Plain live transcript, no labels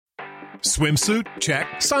Swimsuit? Check.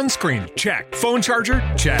 Sunscreen? Check. Phone charger?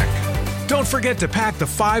 Check. Don't forget to pack the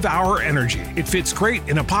 5-Hour Energy. It fits great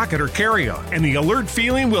in a pocket or carry-on, and the alert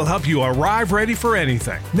feeling will help you arrive ready for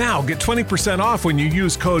anything. Now get 20% off when you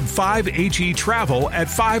use code 5HETRAVEL at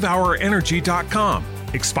 5hourenergy.com.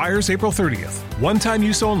 Expires April 30th. One-time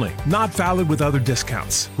use only. Not valid with other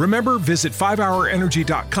discounts. Remember, visit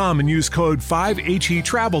 5hourenergy.com and use code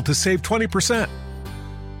 5HETRAVEL to save 20%.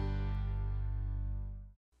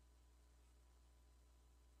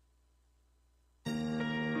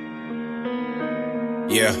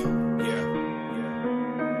 Yeah.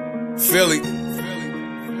 Philly.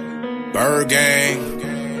 Bird Gang.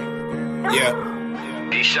 Yeah.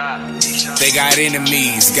 They got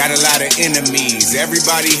enemies, got a lot of enemies.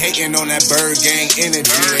 Everybody hating on that Bird Gang energy.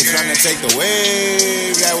 They trying to take the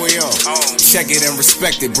wave that we on. Check it and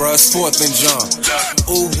respect it, bruh. It's 4th and John.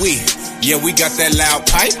 Ooh wee, yeah, we got that loud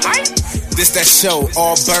pipe. This that show,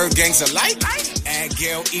 all Bird Gangs alike. Add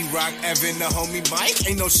Gail, E-Rock, Evan, the homie Mike.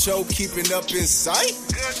 Ain't no show keeping up in sight.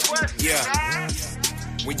 Good question. Yeah.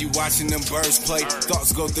 When you watching them birds play,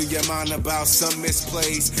 thoughts go through your mind about some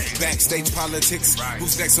misplays. Backstage politics,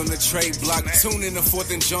 who's next on the trade block? Tune in to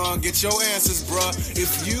 4th and John, get your answers, bruh.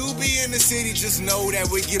 If you be in the city, just know that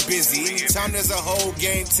we get busy. Anytime there's a whole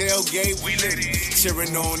game tailgate, we lit it.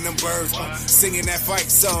 Cheering on them birds, singing that fight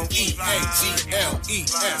song. E-A-G-L-E-S,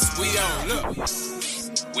 we on,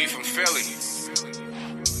 look. We from Philly.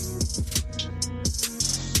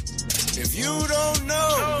 If you don't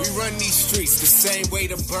know, we run these streets the same way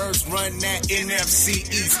the birds run that NFC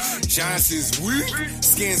East. Giants is weak,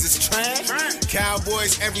 Skins is trash.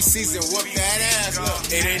 Cowboys every season whoop that ass.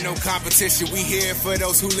 Look, it ain't no competition. We here for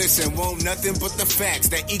those who listen. Want nothing but the facts.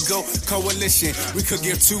 That ego coalition. We could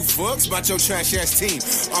give 2 fucks about your trash ass team.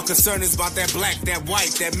 Our concern is about that black, that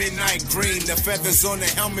white, that midnight green. The feathers on the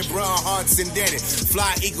helmet, bruh, our hearts indebted.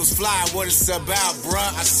 Fly Eagles fly, what it's about,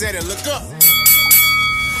 bruh. I said it, look up.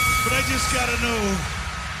 But I just gotta know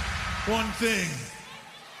one thing.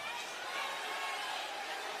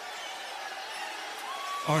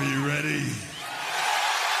 Are you ready?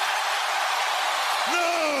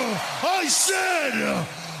 No! I said,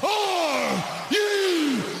 are you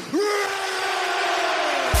ready?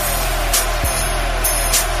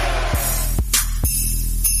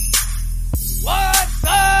 What's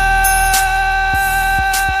up?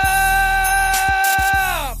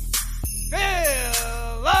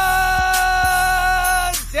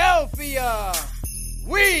 Philadelphia!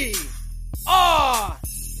 We are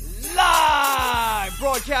live!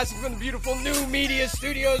 Broadcasting from the beautiful new media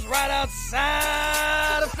studios right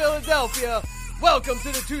outside of Philadelphia. Welcome to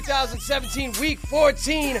the 2017 Week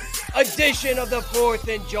 14 edition of the 4th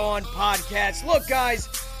and John podcast. Look, guys,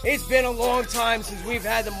 it's been a long time since we've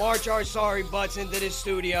had to march our sorry butts into this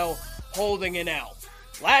studio holding an L.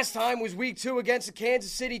 Last time was Week 2 against the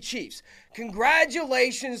Kansas City Chiefs.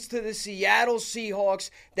 Congratulations to the Seattle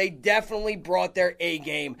Seahawks. They definitely brought their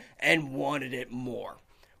A-game and wanted it more.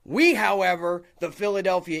 We, however, the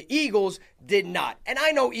Philadelphia Eagles, did not. And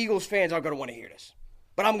I know Eagles fans aren't going to want to hear this.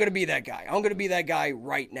 But I'm going to be that guy. I'm going to be that guy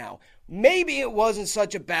right now. Maybe it wasn't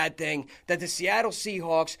such a bad thing that the Seattle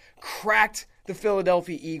Seahawks cracked the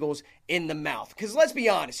Philadelphia Eagles in the mouth. Because let's be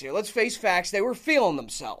honest here. Let's face facts. They were feeling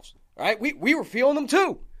themselves. Right? We were feeling them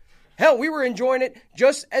too. Hell, we were enjoying it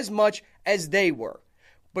just as much as they were.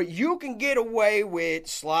 But you can get away with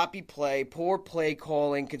sloppy play, poor play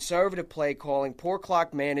calling, conservative play calling, poor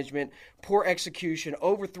clock management, poor execution,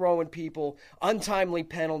 overthrowing people, untimely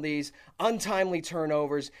penalties, untimely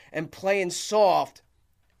turnovers, and playing soft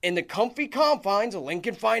in the comfy confines of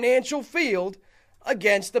Lincoln Financial Field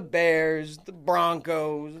against the Bears, the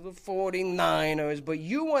Broncos, the 49ers, but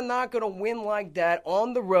you are not going to win like that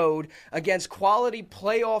on the road against quality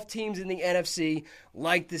playoff teams in the NFC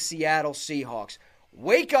like the Seattle Seahawks.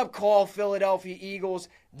 Wake up call, Philadelphia Eagles.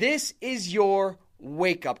 This is your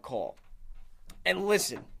wake up call. And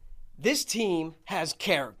listen, this team has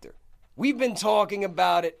character. We've been talking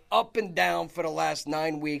about it up and down for the last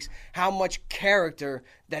 9 weeks, how much character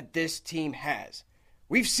that this team has.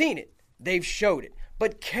 We've seen it. They've showed it.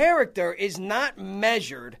 But character is not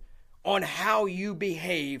measured on how you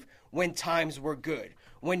behave when times were good,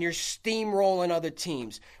 when you're steamrolling other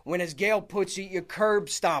teams, when, as Gail puts it, you're curb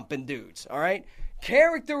stomping dudes, all right?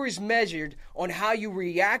 Character is measured on how you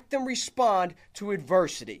react and respond to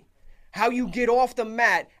adversity, how you get off the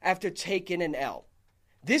mat after taking an L.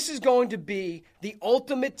 This is going to be the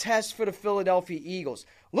ultimate test for the Philadelphia Eagles.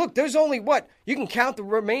 Look, there's only you can count the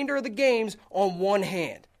remainder of the games on one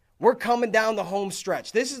hand. We're coming down the home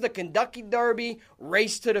stretch. This is the Kentucky Derby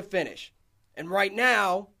race to the finish. And right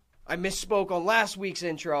now, I misspoke on last week's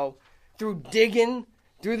intro, through digging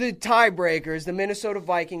through the tiebreakers, the Minnesota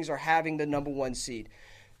Vikings are having the number 1 seed.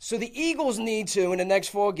 So the Eagles need to, in the next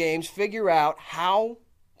 4 games, figure out how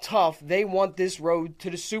tough they want this road to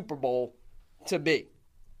the Super Bowl to be.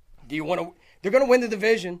 Do you want to? They're going to win the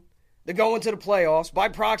division. They're going to the playoffs. By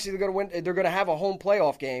proxy, they're going to win. They're going to have a home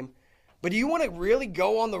playoff game. But do you want to really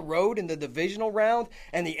go on the road in the divisional round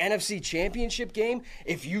and the NFC Championship game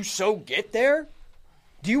if you so get there?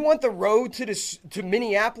 Do you want the road to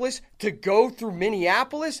Minneapolis to go through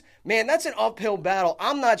Minneapolis? Man, that's an uphill battle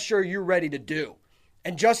I'm not sure you're ready to do.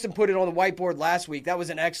 And Justin put it on the whiteboard last week. That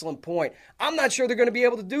was an excellent point. I'm not sure they're going to be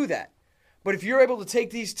able to do that. But if you're able to take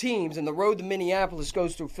these teams and the road to Minneapolis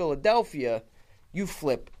goes through Philadelphia, you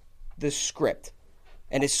flip the script.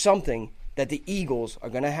 And it's something that the Eagles are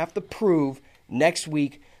going to have to prove next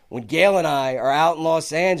week when Gale and I are out in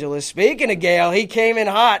Los Angeles. Speaking of Gale, he came in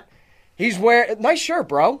hot. He's wearing – nice shirt,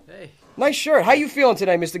 bro. Hey. Nice shirt. How you feeling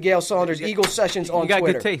today, Mr. Gale Saunders, Eagles Sessions on Twitter? You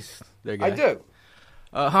got good taste there, guy. I do.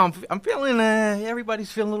 I'm feeling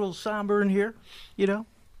everybody's feeling a little somber in here, We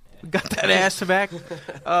got that ass back.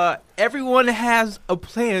 Everyone has a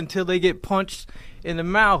plan until they get punched in the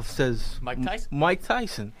mouth, says Mike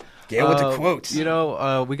Tyson. Gale with the quotes. We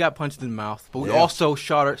got punched in the mouth, but we also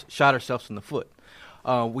shot ourselves in the foot.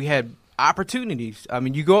 We had opportunities. I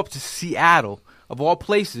mean, you go up to Seattle, of all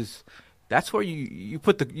places. That's where you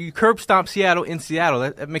curb stomp Seattle in Seattle.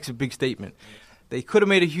 That makes a big statement. They could have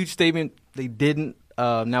made a huge statement. They didn't.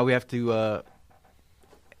 Now we have to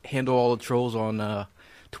handle all the trolls on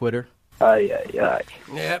Twitter.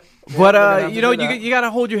 Yep. But you got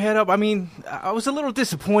to hold your head up. I mean, I was a little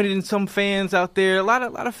disappointed in some fans out there. A lot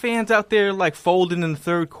of fans out there like folding in the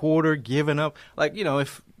third quarter, giving up. Like,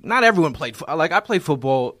 if not everyone played. Like, I played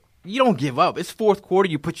football. You don't give up. It's fourth quarter.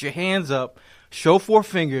 You put your hands up, show 4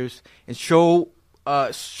 fingers, and show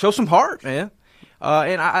some heart, man.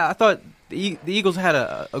 And I thought the Eagles had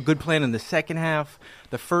a good plan in the second half.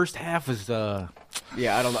 The first half was I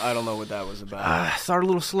don't know what that was about. Started a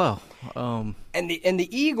little slow. And the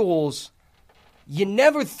Eagles, you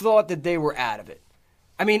never thought that they were out of it.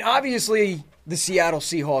 I mean, obviously the Seattle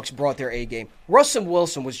Seahawks brought their A game. Russell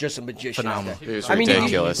Wilson was just a magician. Phenomenal. He was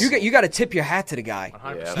ridiculous. You got to tip your hat to the guy.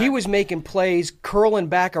 100%. He was making plays, curling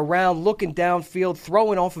back around, looking downfield,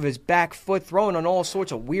 throwing off of his back foot, throwing on all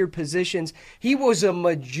sorts of weird positions. He was a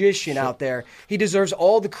magician out there. He deserves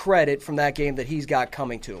all the credit from that game that he's got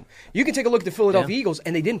coming to him. You can take a look at the Philadelphia Eagles,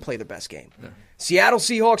 and they didn't play their best game. Yeah. Seattle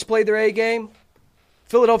Seahawks played their A game.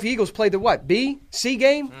 Philadelphia Eagles played the what? B? C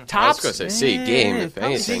game? Tops? I was going to say C game, if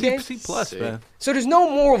anything. C plus, man. So there's no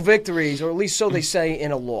moral victories, or at least so they say,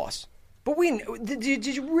 in a loss. But did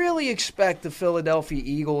you really expect the Philadelphia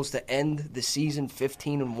Eagles to end the season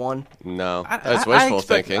 15-1? No, that's wishful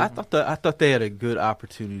thinking. I thought they had a good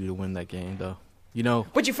opportunity to win that game, though.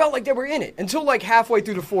 But you felt like they were in it until like halfway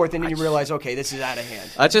through the fourth, and then you realize, okay, this is out of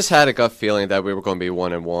hand. I just had a gut feeling that we were going to be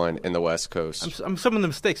 1-1 in the West Coast. Some of the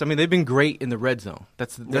mistakes. I mean, they've been great in the red zone.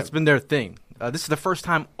 That's been their thing. This is the first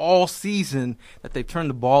time all season that they've turned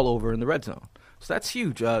the ball over in the red zone. So that's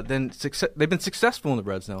huge. They've been successful in the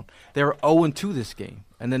red zone. They were 0-2 this game,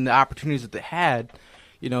 and then the opportunities that they had,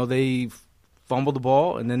 they've fumbled the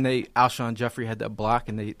ball, and then Alshon Jeffrey had that block,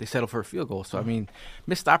 and they settled for a field goal. So, I mean,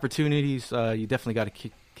 missed opportunities. You definitely got to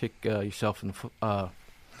kick yourself in the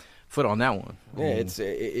foot on that one. Yeah,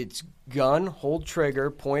 it's gun, hold trigger,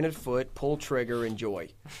 pointed foot, pull trigger, enjoy.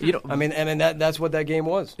 That's what that game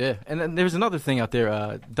was. Yeah, and then there's another thing out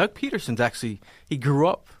there. Doug Peterson's he grew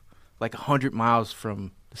up like 100 miles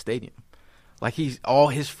from the stadium. Like all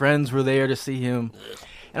his friends were there to see him,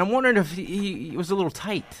 and I'm wondering if he was a little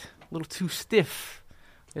tight. A little too stiff.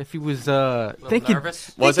 If he was thinking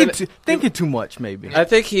too much, maybe. I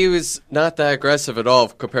think he was not that aggressive at all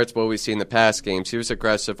compared to what we've seen in the past games. He was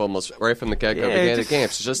aggressive almost right from the get-go beginning of the game.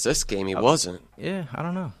 So just this game, he wasn't. Yeah, I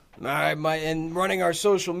don't know. All right, and running our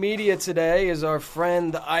social media today is our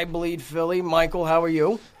friend I Bleed Philly. Michael, how are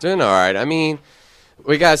you? Doing all right. I mean,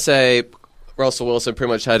 we got to say Russell Wilson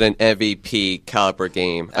pretty much had an MVP caliber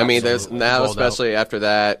game. Absolutely. I mean, there's now, especially after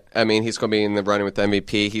that, I mean, he's going to be in the running with the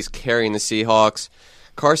MVP. He's carrying the Seahawks.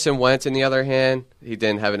 Carson Wentz, on the other hand, he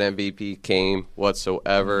didn't have an MVP game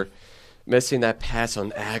whatsoever. Missing that pass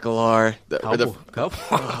on Aguilar.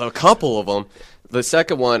 A couple of them. The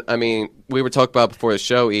second one, I mean, we were talking about before the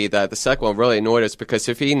show, that the second one really annoyed us because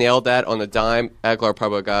if he nailed that on the dime, Aguilar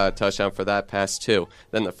probably got a touchdown for that pass too.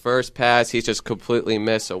 Then the first pass, he just completely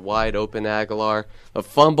missed a wide-open Aguilar. A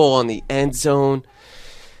fumble on the end zone.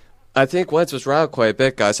 I think Wentz was rattled quite a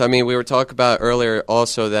bit, guys. I mean, we were talking about earlier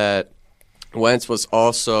also that Wentz was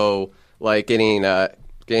also like getting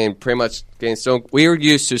pretty much getting stone. We were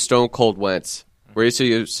used to Stone Cold Wentz. We're used to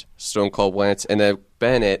use Stone Cold Wentz, and then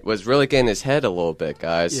Bennett was really getting his head a little bit,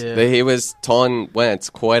 guys. Yeah. He was taunting Wentz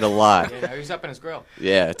quite a lot. Yeah, he was up in his grill.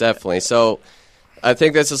 Yeah, definitely. So I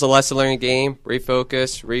think this is a lesson learned game.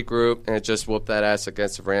 Refocus, regroup, and just whoop that ass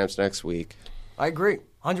against the Rams next week. I agree,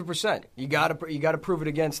 100%. You got to prove it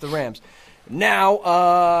against the Rams.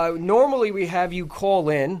 Now, normally we have you call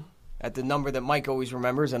in at the number that Mike always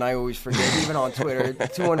remembers, and I always forget, even on Twitter,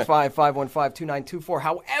 215-515-2924.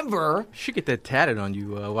 However, You should get that tatted on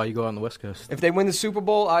you while you go on the West Coast. if they win the Super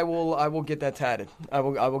Bowl, I will get that tatted. I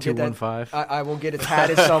will get that. 215. I will get it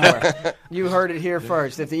tatted somewhere. You heard it here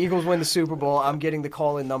first. If the Eagles win the Super Bowl, I'm getting the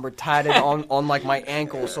call-in number tatted on like my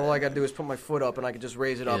ankle. So all I got to do is put my foot up, and I can just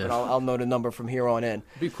raise it up, Yeah. and I'll know the number from here on in.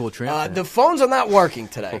 Be a cool tramp. The phones are not working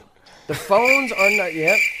today. The phones are not.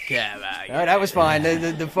 Yep. Yeah, All right, that was fine.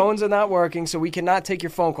 The phones are not working, so we cannot take your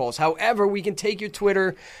phone calls. However, we can take your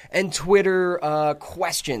Twitter and Twitter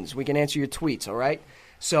questions. We can answer your tweets, all right?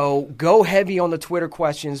 So go heavy on the Twitter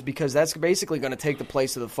questions because that's basically going to take the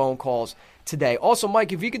place of the phone calls today. Also,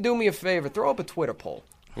 Mike, if you could do me a favor, throw up a Twitter poll.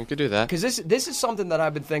 You could do that. Because this is something that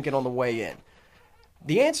I've been thinking on the way in.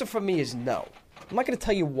 The answer for me is no. I'm not going to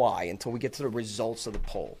tell you why until we get to the results of the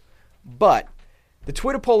poll. But the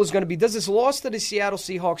Twitter poll is going to be: does this loss to the Seattle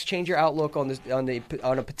Seahawks change your outlook on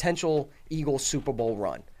a potential Eagles Super Bowl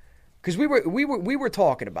run? Because we were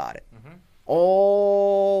talking about it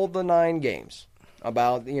all the 9 games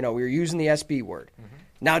about we were using the SB word.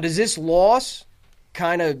 Now, does this loss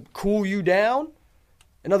kind of cool you down?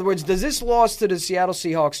 In other words, does this loss to the Seattle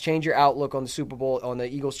Seahawks change your outlook on the Super Bowl, on the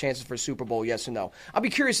Eagles' chances for a Super Bowl, yes or no? I'll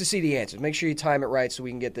be curious to see the answers. Make sure you time it right so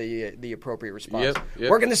we can get the appropriate response.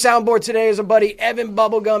 Yep. Working the soundboard today is a buddy, Evan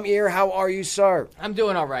Bubblegum Ear. How are you, sir? I'm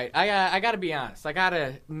doing all right. I got to be honest. I got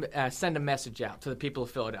to send a message out to the people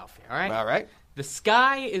of Philadelphia, all right? All right. The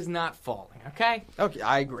sky is not falling, okay? Okay,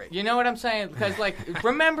 I agree. You know what I'm saying? Because,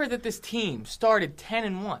 remember that this team started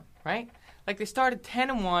 10-1, right? They started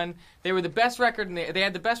 10-1. They were the best record. They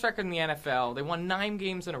had the best record in the NFL. They won 9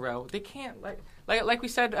 games in a row. They can't like we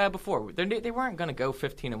said before. They weren't going to go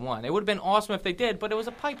 15-1. It would have been awesome if they did, but it was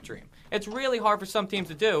a pipe dream. It's really hard for some teams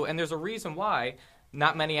to do, and there's a reason why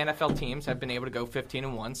not many NFL teams have been able to go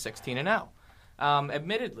 15-1, 16-0.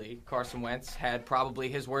 Admittedly, Carson Wentz had probably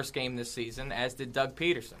his worst game this season, as did Doug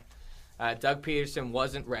Peterson. Doug Peterson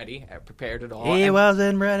wasn't ready, prepared at all. He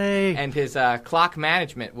wasn't ready. And his clock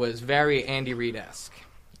management was very Andy Reid-esque.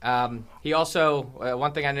 He also,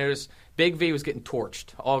 one thing I noticed, Big V was getting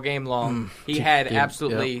torched all game long. He had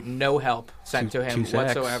absolutely no help sent to him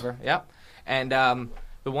whatsoever. Yep. And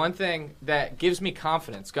the one thing that gives me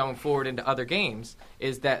confidence going forward into other games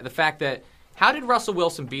is that the fact that, how did Russell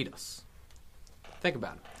Wilson beat us? Think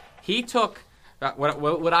about it. He took...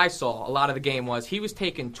 What I saw a lot of the game was he was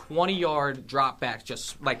taking 20-yard dropbacks,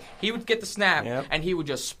 just he would get the snap and he would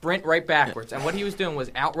just sprint right backwards. And what he was doing was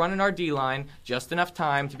outrunning our D-line just enough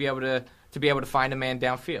time to be able to find a man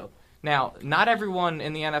downfield. Now, not everyone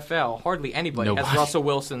in the NFL, hardly anybody, has Russell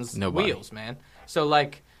Wilson's wheels, man. So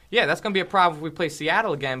that's going to be a problem if we play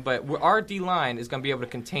Seattle again, but our D-line is going to be able to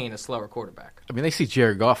contain a slower quarterback. I mean, they see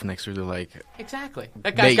Jared Goff next year, they're like, exactly.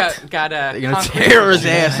 That guy's got they're going to tear his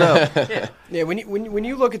ass up. Yeah, when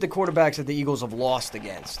you look at the quarterbacks that the Eagles have lost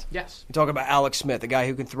against, yes, you talk about Alex Smith, a guy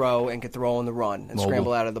who can throw and can throw on the run and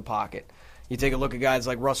scramble out of the pocket. You take a look at guys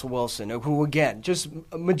like Russell Wilson, who, again, just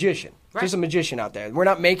a magician. Right. Just a magician out there. We're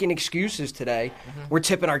not making excuses today. We're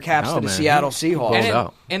tipping our caps to the Seattle Seahawks.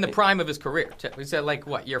 And in the prime of his career. Is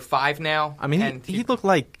that, year 5 now? I mean, he looked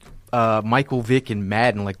like Michael Vick in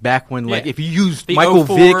Madden, back when, if you used the Michael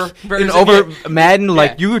Vick over Madden,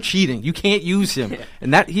 Yeah. you were cheating. You can't use him. Yeah.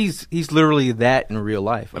 And that he's literally that in real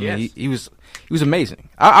life. I mean, he was amazing.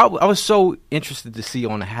 I was so interested to see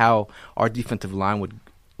on how our defensive line would,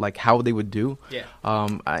 how they would do. Yeah.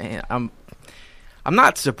 I'm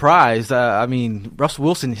not surprised. I mean, Russell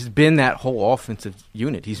Wilson has been that whole offensive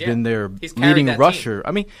unit. He's been their leading rusher. Team.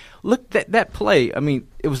 I mean, look at that play. I mean,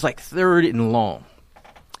 it was 3rd and long.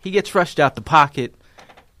 He gets rushed out the pocket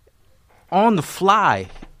on the fly.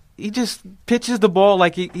 He just pitches the ball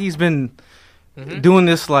like he's been doing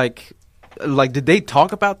this. Did they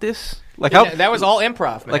talk about this? That was all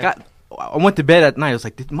improv, man. I went to bed at night. I was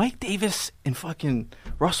like, did Mike Davis and fucking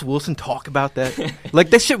Russell Wilson talk about that?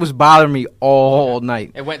 That shit was bothering me all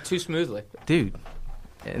night. It went too smoothly, dude.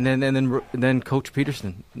 And then Coach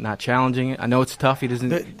Peterson not challenging it. I know it's tough. He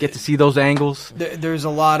doesn't get to see those angles. There's a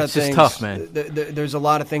lot of things. It's tough, man. There's a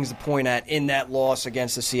lot of things to point at in that loss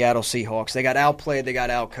against the Seattle Seahawks. They got outplayed. They got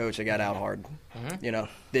outcoached. They got outhardened.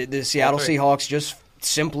 The Seattle Seahawks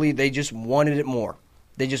just wanted it more.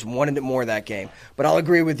 They just wanted it more that game. But I'll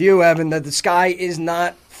agree with you, Evan, that the sky is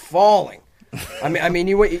not falling. I mean,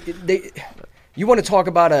 You want to talk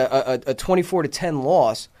about a 24-10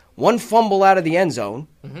 loss, one fumble out of the end zone.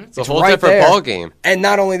 It's a whole different ball game. And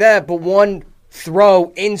not only that, but one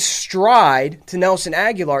throw in stride to Nelson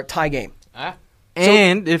Aguilar, tie game.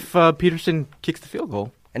 And if Peterson kicks the field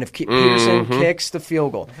goal. And if Peterson kicks the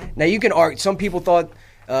field goal. Now, you can argue. Some people thought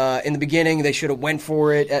in the beginning they should have went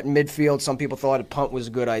for it at midfield. Some people thought a punt was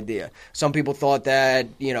a good idea. Some people thought that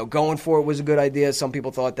going for it was a good idea. Some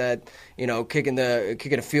people thought that kicking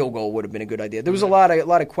a field goal would have been a good idea. There was a lot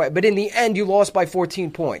of questions. But in the end, you lost by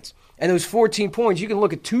 14 points. And those 14 points, you can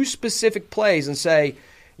look at two specific plays and say,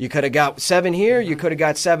 you could have got 7 here, you could have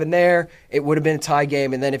got 7 there. It would have been a tie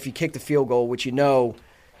game. And then if you kick the field goal, which you know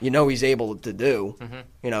he's able to do.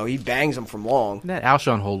 He bangs them from long. That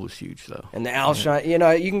Alshon hold was huge, though. And the Alshon,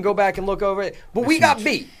 you can go back and look over it. But we got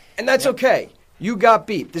beat, and that's okay. You got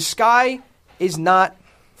beat. The sky is not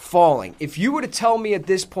falling. If you were to tell me at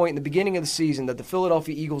this point in the beginning of the season that the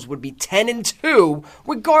Philadelphia Eagles would be 10-2,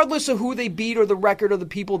 regardless of who they beat or the record of the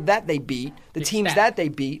people that they beat, the teams that they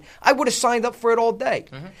beat, I would have signed up for it all day.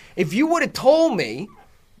 If you would have told me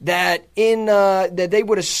that that they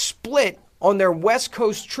would have split on their West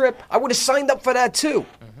Coast trip, I would have signed up for that too.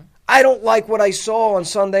 I don't like what I saw on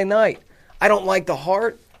Sunday night. I don't like the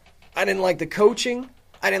heart. I didn't like the coaching.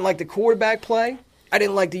 I didn't like the quarterback play. I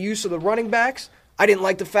didn't like the use of the running backs. I didn't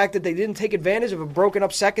like the fact that they didn't take advantage of a broken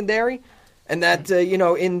up secondary, and that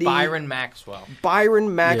in the Byron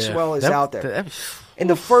Maxwell is out there. In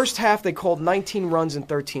the first half, they called 19 runs and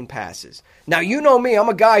 13 passes. Now, you know me. I'm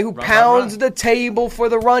a guy who pounds the table for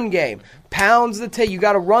the run game. Pounds the table. You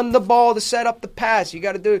got to run the ball to set up the pass. You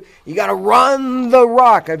got to run the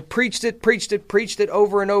rock. I've preached it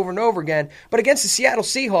over and over and over again. But against the Seattle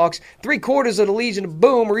Seahawks, 3/4 of the Legion of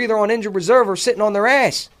Boom were either on injured reserve or sitting on their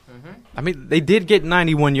ass. I mean, they did get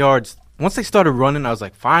 91 yards. Once they started running, I was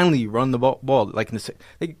like, finally, run the ball. Like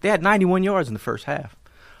they had 91 yards in the first half.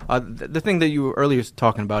 The thing that you were earlier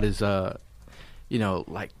talking about is,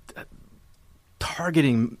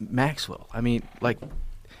 targeting Maxwell. I mean, like,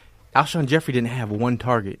 Alshon Jeffrey didn't have one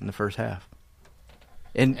target in the first half.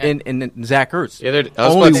 And Zach Ertz,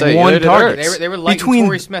 only one target. They were lighting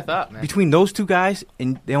Torrey Smith up, man. Between those two guys,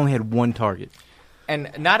 and they only had one target.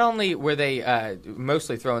 And not only were they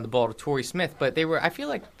mostly throwing the ball to Torrey Smith, but I feel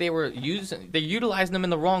like they're utilizing them in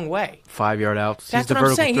the wrong way. 5-yard outs. That's He's what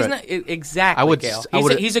I'm saying. Threat. He's not exactly. Gale.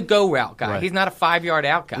 He's a go route guy. Right. He's not a 5-yard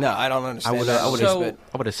out guy. No, I don't understand.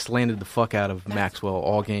 I would have slandered the fuck out of Maxwell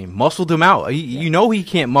all game. Muscled him out. He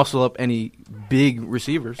can't muscle up any big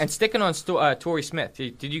receivers. And sticking on Torrey Smith,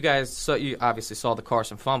 did you guys? You obviously saw the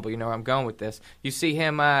Carson fumble. You know where I'm going with this. You see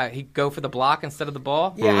him. He go for the block instead of the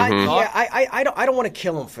ball. Yeah, I don't want to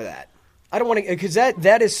kill him for that. I don't want to, because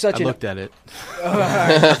that is such I looked at it.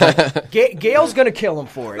 Gale's going to kill him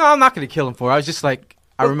for it. No, I'm not going to kill him for it. I was just like,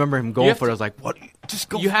 I remember him going for it. I was like, what? Just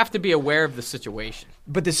go. You have to be aware of the situation.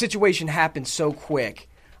 But the situation happened so quick.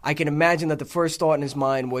 I can imagine that the first thought in his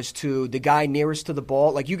mind was to the guy nearest to the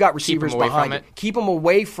ball. Like, you got receivers behind you. Keep him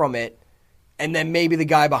away from it, and then maybe the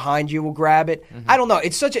guy behind you will grab it. I don't know.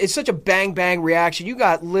 It's such a bang-bang reaction. You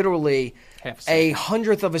got literally a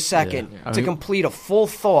 100th of a second to complete a full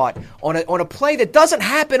thought on a play that doesn't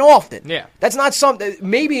happen often. Yeah. That's not something –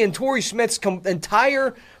 maybe in Torrey Smith's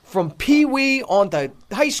entire – from Pee-wee on to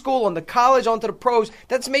high school, on to college, onto the pros,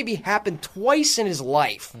 that's maybe happened twice in his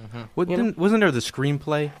life. Wasn't there the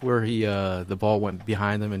screenplay where the ball went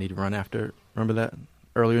behind him and he'd run after it? Remember that?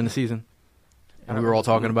 Earlier in the season? And we were all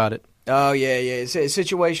talking about it. Oh, yeah. It's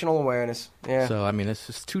situational awareness. Yeah. So, I mean, it's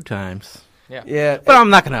just 2 times. Yeah. But I'm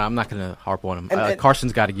not gonna harp on him.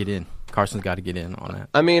 Carson's got to get in. Carson's got to get in on that.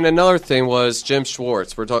 I mean, another thing was Jim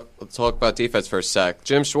Schwartz. Let's talk about defense for a sec.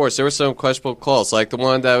 Jim Schwartz, there were some questionable calls, like the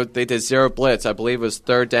one that they did 0 blitz. I believe it was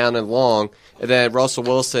 3rd down and long, and then Russell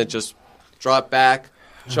Wilson just dropped back,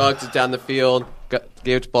 chugged it down the field,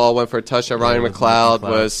 gave the ball, went for a touchdown. Ryan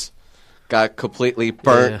McLeod got completely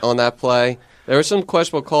burnt on that play. There were some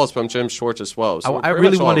questionable calls from Jim Schwartz as well. So I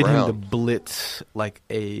really wanted him to blitz like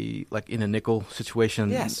in a nickel situation.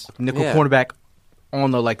 Yes. Nickel cornerback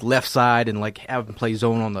on the left side and have him play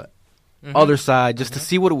zone on the other side just to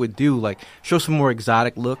see what it would do. Show some more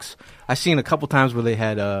exotic looks. I seen a couple times where they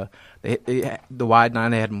had the wide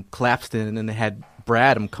 9. They had him collapsed in, and then they had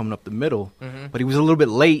Brad coming up the middle, but he was a little bit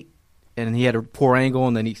late, and he had a poor angle,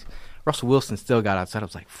 and then Russell Wilson still got outside. I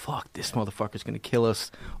was like, fuck, this motherfucker's going to kill us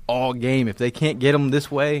all game if they can't get him this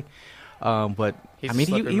way. But, I mean,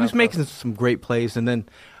 he was making some great plays. And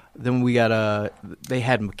then we got they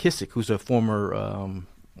had McKissick, who's a former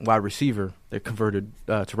wide receiver. They converted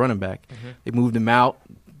to running back. They moved him out.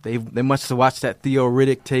 They must have watched that Theo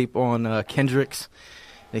Riddick tape on Kendricks.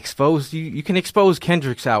 expose you. You can expose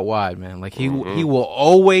Kendricks out wide, man. Like he will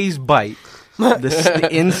always bite the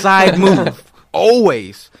inside move.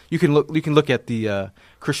 Always. You can look at the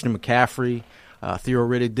Christian McCaffrey. Theo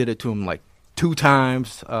Riddick did it to him like 2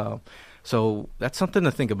 times. So that's something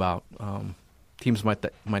to think about. Teams might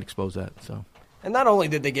expose that. So. And not only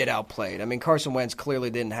did they get outplayed, I mean, Carson Wentz clearly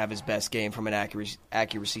didn't have his best game from an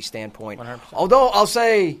accuracy standpoint. 100%. Although I'll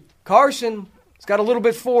say Carson has got a little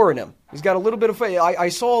bit in him. He's got a little bit of I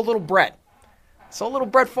saw a little Brett. Saw a little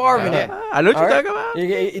Brett Favre in it. I know what you're talking about.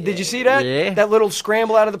 Did you see that? Yeah. That little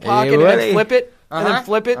scramble out of the pocket and then flip it. And then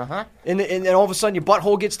flip it, and then all of a sudden your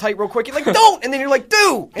butthole gets tight real quick. You're like, don't! And then you're like,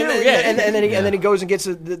 do! And then he goes and gets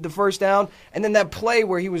the first down. And then that play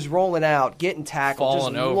where he was rolling out, getting tackled,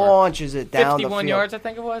 falling just over. Launches it down the field. 51 yards, I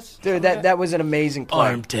think it was. Dude, that was an amazing play.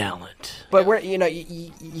 Arm talent. But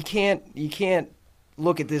you can't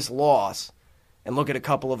look at this loss and look at a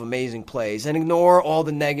couple of amazing plays and ignore all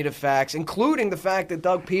the negative facts, including the fact that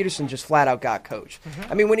Doug Peterson just flat out got coached.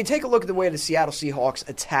 I mean, when you take a look at the way the Seattle Seahawks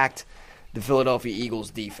attacked the Philadelphia Eagles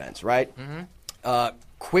defense, right?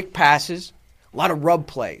 Quick passes, a lot of rub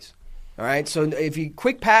plays. All right, so if you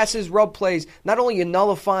quick passes, rub plays, not only you're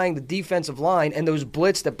nullifying the defensive line and those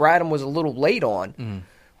blitz that Bradham was a little late on,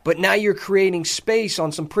 but now you're creating space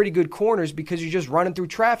on some pretty good corners because you're just running through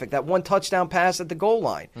traffic. That one touchdown pass at the goal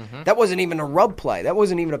line, that wasn't even a rub play. That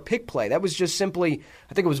wasn't even a pick play. That was just simply,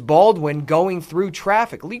 I think it was Baldwin going through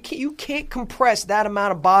traffic. You can't compress that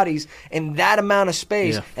amount of bodies and that amount of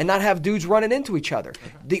space and not have dudes running into each other.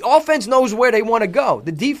 The offense knows where they want to go.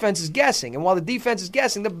 The defense is guessing, and while the defense is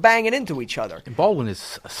guessing, they're banging into each other. And Baldwin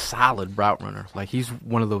is a solid route runner. Like, he's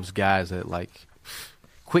one of those guys that, like,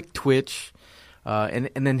 quick twitch. And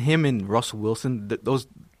then him and Russell Wilson, those,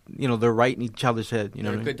 they're right in each other's head.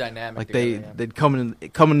 They're a good dynamic. Like together, they'd come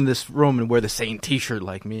in this room and wear the same T-shirt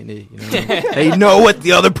like me, and they know what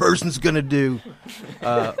the other person's gonna do.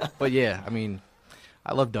 But yeah, I mean,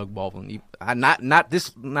 I love Doug Baldwin. Not this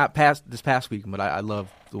past week, but I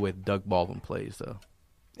love the way Doug Baldwin plays. Though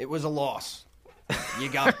it was a loss. You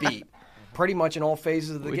got beat pretty much in all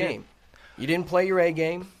phases of the game. You didn't play your A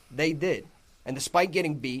game. They did, and despite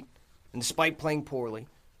getting beat. And despite playing poorly,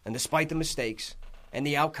 and despite the mistakes and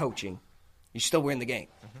the out-coaching, you still win the game.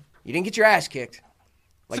 You didn't get your ass kicked.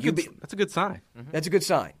 That's a good sign. That's a good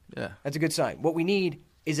sign. Yeah. That's a good sign. What we need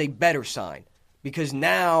is a better sign. Because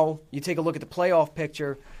now you take a look at the playoff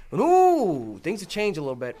picture, and things have changed a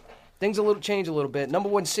little bit. Change a little bit. Number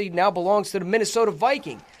 1 seed now belongs to the Minnesota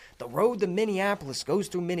Vikings. The road to Minneapolis goes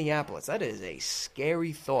through Minneapolis. That is a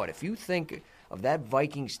scary thought. If you think of that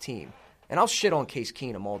Vikings team, and I'll shit on Case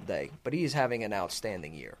Keenum all day, but he is having an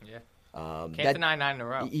outstanding year. Yeah. Can't deny 9 in a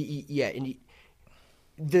row. And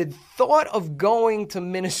the thought of going to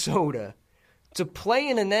Minnesota to play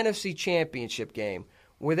in an NFC Championship game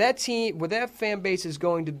where that fan base is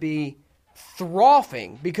going to be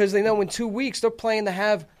frothing because they know in 2 weeks they're playing to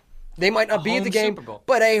have, they might not be at the game,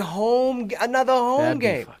 but another home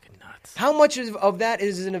game. Fucking nuts. How much of that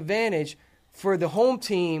is an advantage for the home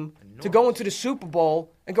team to go into the Super Bowl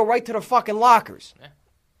and go right to the fucking lockers? Yeah.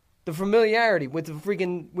 The familiarity with the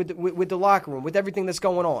freaking with the locker room, with everything that's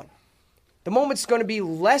going on. The moment's going to be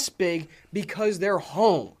less big because they're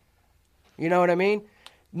home. You know what I mean?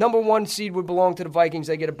 Number 1 seed would belong to the Vikings.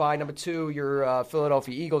 They get a bye. Number 2, your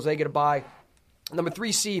Philadelphia Eagles. They get a bye. Number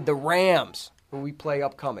 3 seed, the Rams, who we play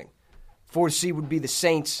upcoming. 4th seed would be the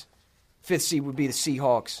Saints. 5th seed would be the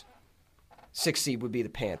Seahawks. 6th seed would be the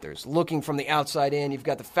Panthers. Looking from the outside in, you've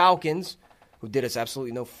got the Falcons, who did us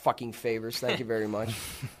absolutely no fucking favors. Thank you very much.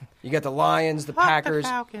 You got the Lions, the Packers,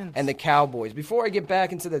 and the Cowboys. Before I get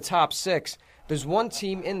back into the top 6, there's one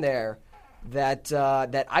team in there that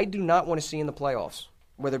I do not want to see in the playoffs,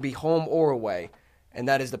 whether it be home or away, and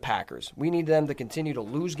that is the Packers. We need them to continue to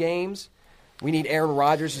lose games. We need Aaron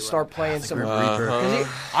Rodgers to start playing some.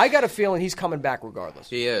 I got a feeling he's coming back regardless.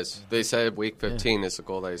 He is. They said week 15 is the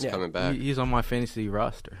goal that he's coming back. He's on my fantasy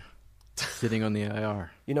roster, sitting on the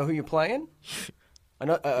IR. You know who you're playing?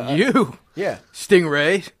 You. Yeah.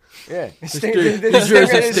 Stingray. Yeah. Stingray.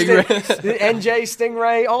 The NJ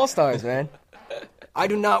Stingray All-Stars, man. I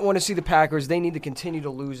do not want to see the Packers. They need to continue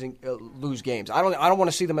to lose games. I don't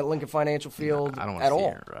want to see them at Lincoln Financial Field I don't want at to see all.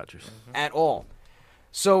 Aaron Rodgers. At all.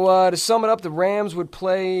 So to sum it up, the Rams would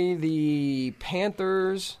play the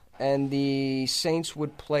Panthers and the Saints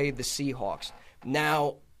would play the Seahawks.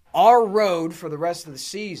 Now, our road for the rest of the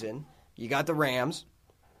season, you got the Rams.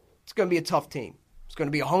 It's going to be a tough team. It's going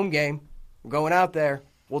to be a home game. We're going out there.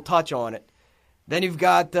 We'll touch on it. Then you've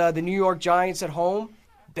got the New York Giants at home.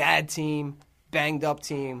 Bad team, banged up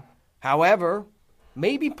team. However,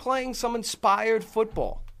 maybe playing some inspired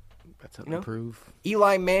football. That's how to improve.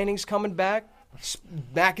 Eli Manning's coming back.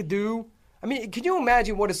 McAdoo. I mean, can you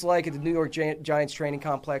imagine what it's like at the New York Giants training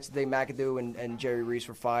complex the day McAdoo and Jerry Reese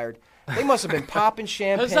were fired? They must have been popping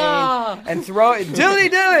champagne and throwing dilly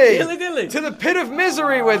to the pit of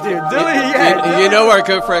misery with you. Dilly, You know our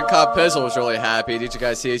good friend Cobb Pizzle was really happy. Did you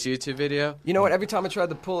guys see his YouTube video? You know what? Every time I tried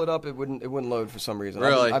to pull it up, it wouldn't load for some reason.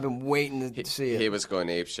 Really? I've been waiting to see it. He was going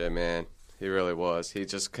apeshit, man. He really was. He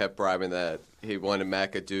just kept bribing that he wanted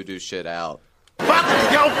McAdoo do shit out.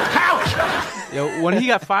 Fuck your pouch! When he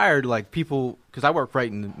got fired, like people, because I work right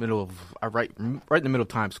in the middle of right in the middle of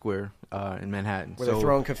Times Square in Manhattan. Were they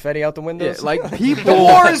throwing confetti out the windows? Yeah, like people, the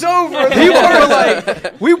war is over. People were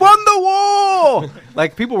like, "We won the war!"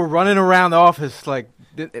 Like people were running around the office, like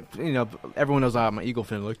everyone knows I'm an Eagle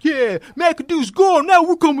fan. Like, yeah, McAdoo's gone. Now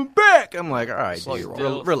we're coming back. I'm like, all right,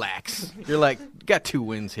 relax. You're like, got 2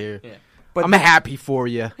 wins here. Yeah. But I'm happy for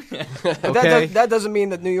you. Okay? that doesn't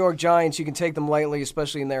mean that New York Giants, you can take them lightly,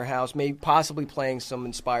 especially in their house, maybe possibly playing some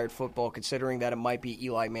inspired football, considering that it might be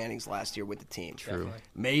Eli Manning's last year with the team. True.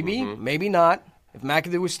 Maybe, maybe not. If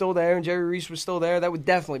McAdoo was still there and Jerry Reese was still there, that would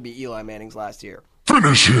definitely be Eli Manning's last year.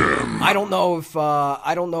 Finish him. I don't know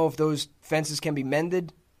if those fences can be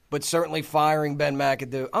mended, but certainly firing Ben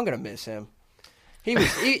McAdoo, I'm gonna miss him. He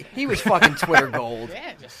was fucking Twitter gold.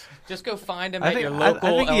 Yeah, just go find him at your local I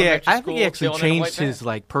school. think he actually changed his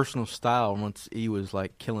like personal style once he was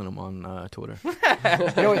like killing him on Twitter.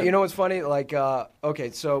 You know what's funny? Like,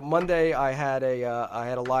 okay, so Monday I had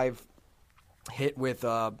a live hit with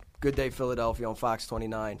Good Day Philadelphia on Fox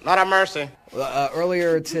 29. Lord have mercy.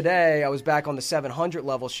 Earlier today, I was back on the 700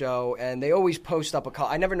 level show, and they always post up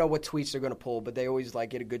I never know what tweets they're going to pull, but they always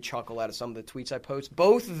like get a good chuckle out of some of the tweets I post.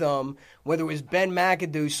 Both of them, whether it was Ben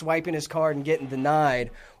McAdoo swiping his card and getting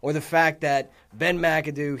denied, or the fact that Ben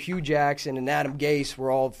McAdoo, Hugh Jackson, and Adam Gase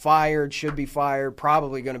were all fired, should be fired,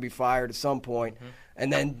 probably going to be fired at some point,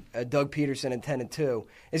 and then Doug Peterson intended too.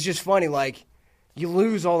 It's just funny, like, you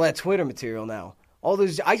lose all that Twitter material now. All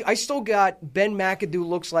those, I still got Ben McAdoo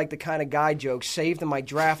looks like the kind of guy jokes saved in my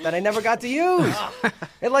draft that I never got to use.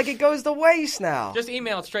 It goes to waste now. Just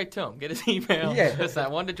email it straight to him. Get his email. Yeah. Just, I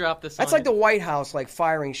wanted to drop this. That's like the White House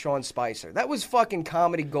firing Sean Spicer. That was fucking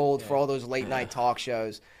comedy gold for all those late night talk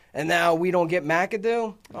shows. And now we don't get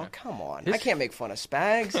McAdoo? Oh, come on. I can't make fun of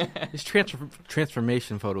Spags. His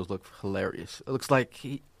transformation photos look hilarious. It looks like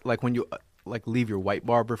when you leave your white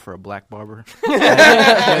barber for a black barber. He's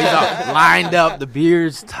all lined up, the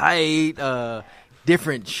beard's tight,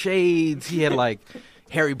 different shades. He had like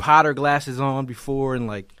Harry Potter glasses on before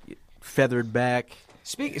and feathered back.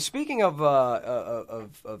 Speaking of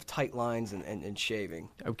tight lines and shaving,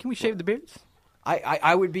 can we shave the beards?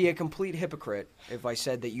 I would be a complete hypocrite if I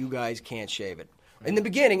said that you guys can't shave it. In the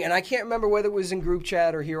beginning, and I can't remember whether it was in group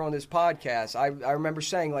chat or here on this podcast, I remember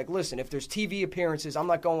saying, listen, if there's TV appearances, I'm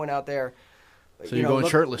not going out there. So you're going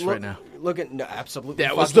shirtless right now? No, absolutely.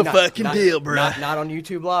 That was the fucking deal, bro. Not on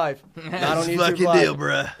YouTube Live. Not on YouTube fucking Live. deal,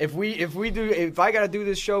 bro. If I got to do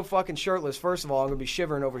this show fucking shirtless, first of all, I'm gonna be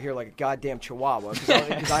shivering over here like a goddamn chihuahua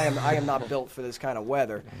because I am not built for this kind of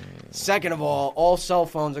weather. Second of all cell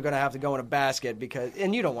phones are gonna have to go in a basket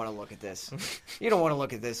and you don't want to look at this. You don't want to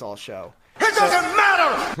look at this all show. It doesn't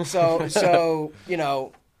matter. So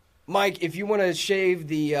Mike, if you want to shave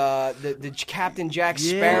the Captain Jack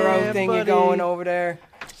Sparrow thing you're going over there.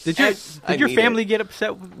 Did your family get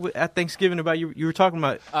upset at Thanksgiving about you? You were talking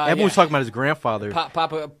about everyone was talking about his grandfather.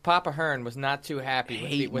 Papa Hearn was not too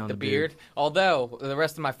happy with the beard. Although the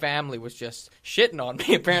rest of my family was just shitting on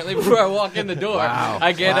me. Apparently, before I walk in the door,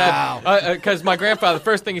 I get because my grandfather. The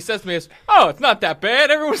first thing he says to me is, "Oh, it's not that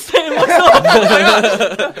bad. Everyone's saying what's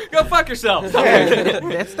up. Go fuck yourself."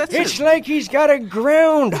 It's like he's got a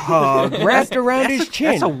groundhog wrapped around his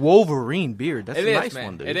chin. That's a Wolverine beard. That's a nice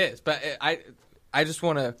one, dude. It is, but I just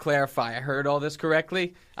want to clarify. I heard all this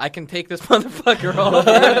correctly. I can take this motherfucker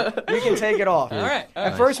off. We can take it off. All right.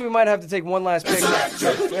 At first, we might have to take one last picture.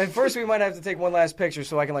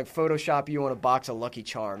 So I can Photoshop you on a box of Lucky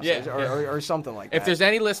Charms, or something like that. If there's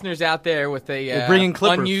any listeners out there with a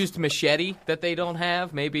unused machete that they don't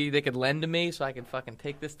have, maybe they could lend to me so I can fucking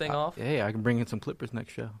take this thing off. Yeah, I can bring in some clippers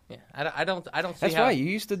next show. Yeah, I don't see That's right. You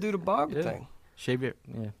used to do the barber thing. Shave it.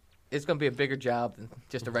 Yeah. It's going to be a bigger job than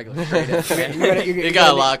just a regular straight edge. You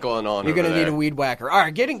got a lot going on. You're going to need a weed whacker. All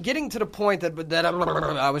right, getting to the point that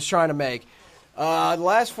I was trying to make. The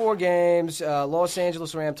last 4 games, Los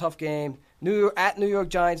Angeles Rams, tough game. New York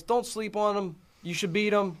Giants, don't sleep on them. You should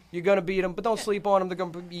beat them. You're going to beat them, but don't sleep on them. They're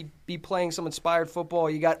going to be playing some inspired football.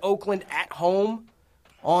 You got Oakland at home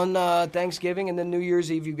on Thanksgiving, and then New Year's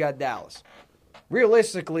Eve you got Dallas.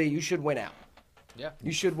 Realistically, you should win out. Yeah.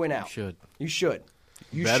 You should win out. You should.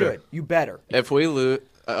 You should. You better. If we lose,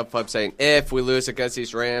 I'm saying if we lose against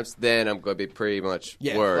these Rams, then I'm going to be pretty much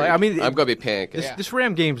worried. Like, I mean, I'm going to be panicking. This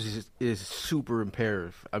Ram game is super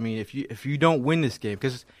imperative. I mean, if you don't win this game,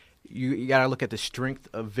 because you got to look at the strength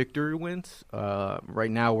of victory wins.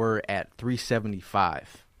 Right now we're at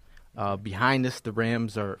 375. Behind us, the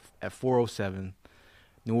Rams are at 407.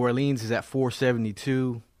 New Orleans is at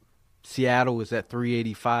 472. Seattle is at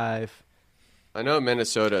 385. I know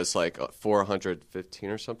Minnesota is like 415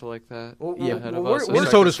 or something like that. Well,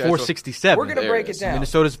 Minnesota's 467. We're going to break it down.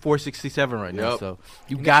 Minnesota's 467 right now, so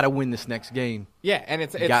you got to win this next game. Yeah, and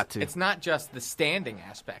it's not just the standing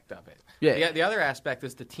aspect of it. Yeah. The other aspect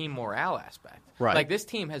is the team morale aspect. Right. Like this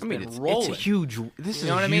team has been rolling. It's a huge. This is you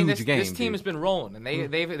know what a I mean? huge game. This team has been rolling, and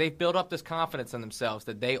they've built up this confidence in themselves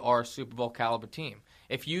that they are a Super Bowl caliber team.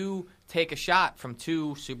 If you take a shot from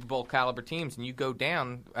 2 Super Bowl caliber teams and you go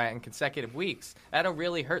down in consecutive weeks, that'll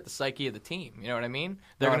really hurt the psyche of the team. You know what I mean?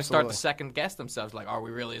 They're going to start to second guess themselves. Like, are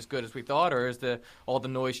we really as good as we thought, or is all the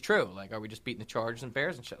noise true? Like, are we just beating the Chargers and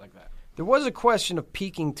Bears and shit like that? There was a question of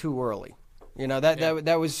peaking too early. You know,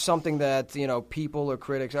 that was something that, you know, people or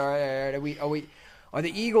critics are the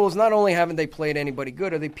Eagles, not only haven't they played anybody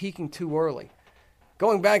good, are they peaking too early?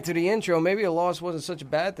 Going back to the intro, maybe a loss wasn't such a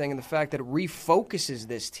bad thing in the fact that it refocuses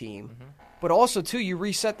this team, but also, too, you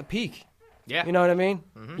reset the peak. Yeah. You know what I mean?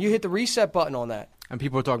 You hit the reset button on that. And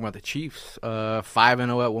people are talking about the Chiefs,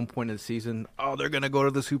 5-0 at one point in the season. Oh, they're going to go to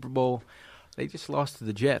the Super Bowl. They just lost to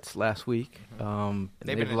the Jets last week.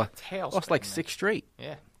 They've been in a tailspin. Lost like 6 straight.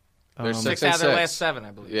 Yeah. They're 6 out of their last 7, I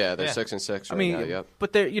believe. Yeah, they're 6-6 right now. Yep.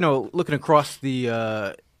 But they're looking across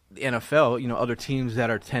the NFL, other teams that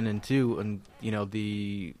are 10-2, and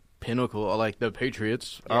the pinnacle, like the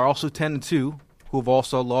Patriots, are also 10-2, who have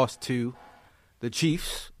also lost to the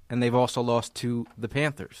Chiefs, and they've also lost to the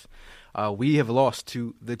Panthers. We have lost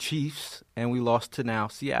to the Chiefs, and we lost to now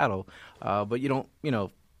Seattle. But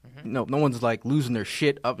no one's like losing their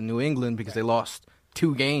shit up in New England because they lost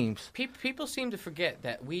 2 games. People seem to forget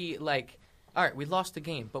that we lost the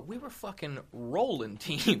game, but we were fucking rolling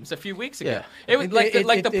teams a few weeks ago. Yeah. It was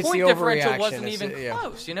the point differential wasn't even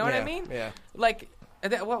close. You know what I mean? Yeah. Like,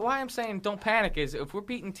 why I'm saying don't panic is if we're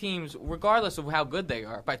beating teams, regardless of how good they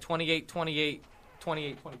are, by 28, 28,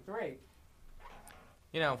 28, 23,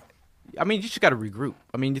 I mean, you just got to regroup.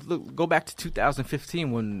 I mean, go back to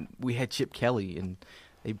 2015 when we had Chip Kelly and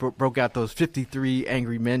they broke out those 53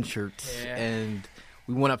 Angry Men shirts and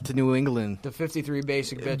we went up to New England. The 53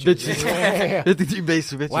 basic bitches. 53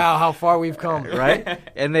 basic bitches. Wow, how far we've come. Right?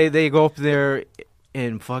 And they go up there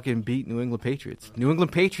and fucking beat New England Patriots. New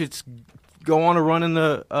England Patriots go on a run in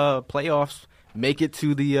the playoffs, make it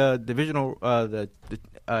to the divisional, the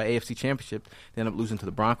AFC Championship. They end up losing to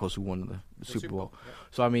the Broncos, who won the Super Bowl. Yeah.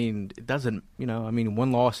 So, I mean, it doesn't,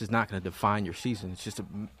 one loss is not going to define your season. It's just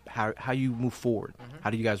how you move forward. How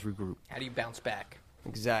do you guys regroup? How do you bounce back?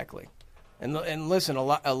 Exactly. And listen,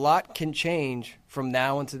 a lot can change from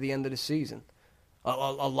now until the end of the season.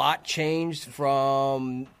 A lot changed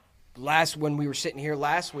from when we were sitting here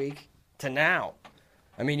last week to now.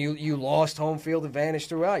 I mean, you lost home field advantage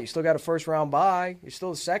throughout. You still got a first-round bye. You're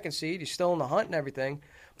still the 2nd seed. You're still in the hunt and everything.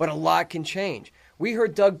 But a lot can change. We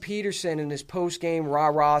heard Doug Peterson in his post-game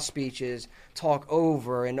rah-rah speeches talk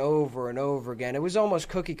over and over and over again. It was almost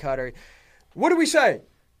cookie-cutter. What did we say?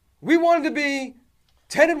 We wanted to be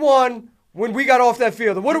 10-1 when we got off that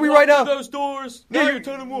field. And what are we right now? Those doors. Now you're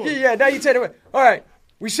 10-1. Yeah, now you're 10-1. All right.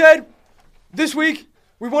 We said this week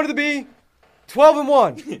we wanted to be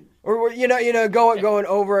 12-1. Or going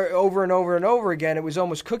over and over and over again. It was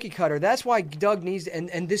almost cookie cutter. That's why Doug needs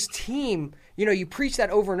and this team. You preach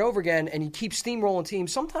that over and over again, and you keep steamrolling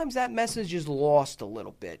teams. Sometimes that message is lost a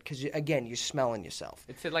little bit because again, you're smelling yourself.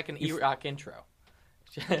 It's like an E-Rock intro.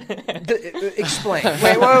 Explain.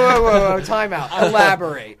 Wait, whoa, time out.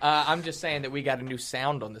 Elaborate. I'm just saying that we got a new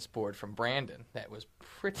sound on this board from Brandon that was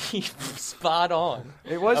pretty spot on.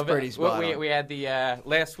 It was pretty spot on. We had the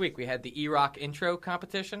last week. We had the E-Rock intro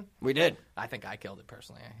competition. We did. I think I killed it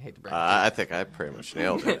personally. I hate the brand. I think I pretty much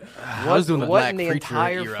nailed it. I was doing the what Black in the Preacher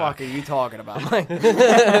entire E-Rock. fuck are you talking about?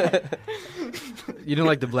 You didn't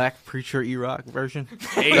like the Black Preacher E-Rock version?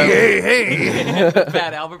 Hey.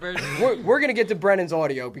 Bad Albert version. We're gonna get to Brennan's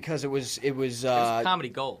audio because it was comedy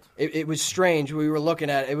gold. It was strange. We were looking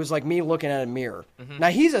at it was like me looking at a mirror. Now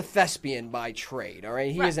he's a thespian by trade. All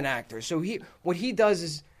right, he is an actor. So what he does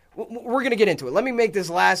is we're gonna get into it. Let me make this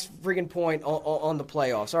last friggin' point on the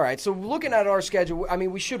playoffs. All right. So looking at our schedule, I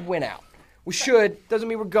mean we should win out. We should. Doesn't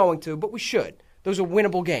mean we're going to, but we should. Those are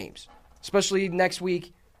winnable games, especially next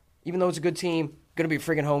week. Even though it's a good team, going to be a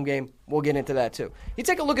friggin' home game. We'll get into that too. You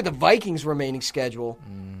take a look at the Vikings' remaining schedule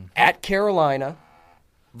at Carolina,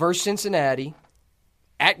 versus Cincinnati,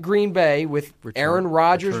 at Green Bay with Aaron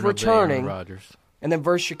Rodgers returning, and then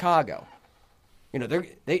versus Chicago. You know,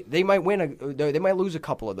 they might they might lose a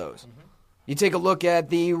couple of those. Mm-hmm. You take a look at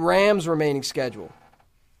the Rams' remaining schedule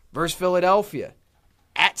versus Philadelphia,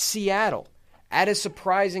 at Seattle, at a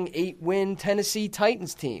surprising 8-win Tennessee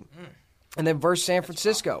Titans team, and then versus San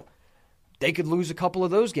Francisco. They could lose a couple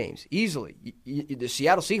of those games easily. The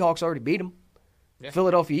Seattle Seahawks already beat them. Yeah.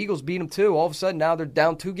 Philadelphia Eagles beat them too. All of a sudden, now they're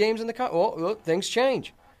down 2 games in the well, things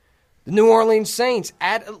change. The New Orleans Saints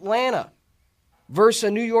at Atlanta versus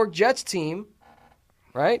a New York Jets team,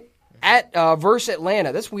 right? At versus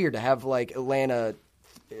Atlanta. That's weird to have like Atlanta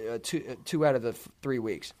 2 out of the 3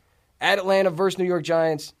 weeks. At Atlanta versus New York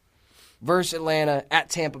Giants versus Atlanta at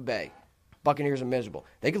Tampa Bay. Buccaneers are miserable.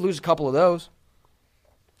 They could lose a couple of those.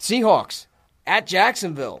 Seahawks at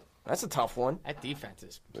Jacksonville. That's a tough one. That defense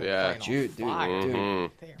is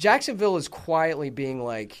dude. Jacksonville is quietly being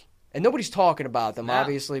like, and nobody's talking about them,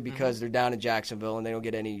 obviously, because they're down in Jacksonville and they don't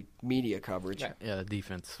get any media coverage. Yeah, the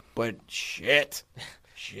defense. But shit.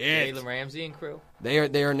 Jalen Ramsey and crew. They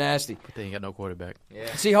are nasty. But they ain't got no quarterback. Yeah.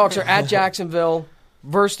 Seahawks are at Jacksonville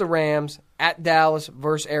versus the Rams, at Dallas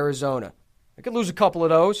versus Arizona. They could lose a couple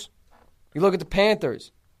of those. You look at the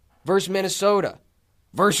Panthers versus Minnesota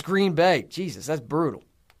versus Green Bay. Jesus, that's brutal.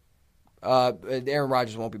 Aaron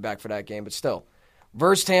Rodgers won't be back for that game, but still.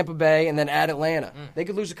 Versus Tampa Bay, and then at Atlanta. They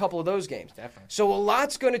could lose a couple of those games. Definitely. So a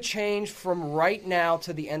lot's going to change from right now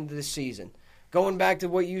to the end of the season. Going back to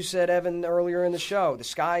what you said, Evan, earlier in the show, the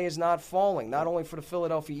sky is not falling, not only for the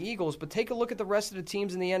Philadelphia Eagles, but take a look at the rest of the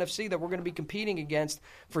teams in the NFC that we're going to be competing against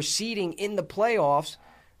for seeding in the playoffs.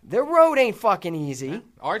 Their road ain't fucking easy.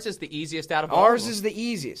 Ours is the easiest out of all. Ours is the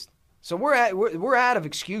easiest. So we're out of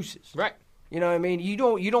excuses. Right. You know what I mean? You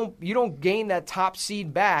don't gain that top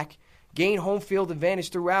seed back, gain home field advantage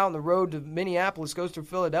throughout, and the road to Minneapolis goes through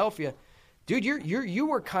Philadelphia. Dude, you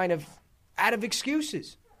were kind of out of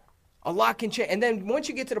excuses. A lot can change. And then once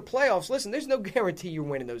you get to the playoffs, listen, there's no guarantee you're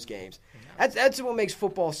winning those games. That's what makes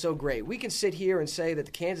football so great. We can sit here and say that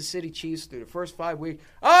the Kansas City Chiefs through the first 5 weeks,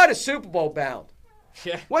 the Super Bowl bound.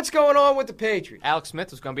 Yeah. What's going on with the Patriots? Alex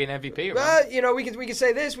Smith was going to be an MVP. We can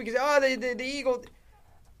say this. We can say, the Eagles.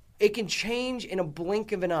 It can change in a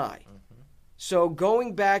blink of an eye. Mm-hmm. So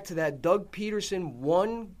going back to that Doug Peterson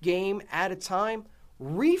 1 game at a time,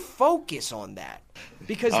 refocus on that.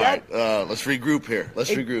 Because let's regroup here.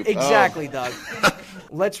 Let's regroup. Exactly, Doug.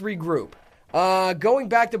 Let's regroup. Going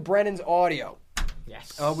back to Brennan's audio.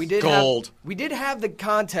 Yes. We did Gold. We did have the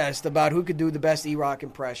contest about who could do the best E-Rock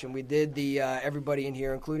impression. We did the everybody in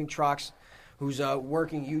here, including Trox, who's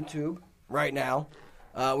working YouTube right now.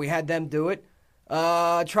 We had them do it.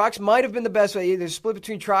 Trox might have been the best. Either split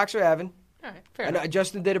between Trox or Evan. All right, fair enough.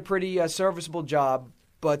 Justin did a pretty serviceable job,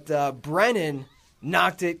 but Brennan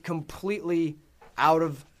knocked it completely out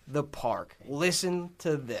of the park. Listen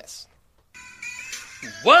to this.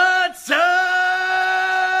 What's up?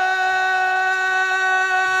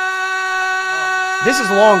 This is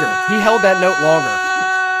longer. He held that note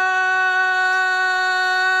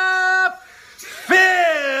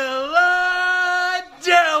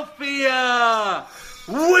Philadelphia!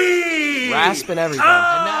 We rasp and everything.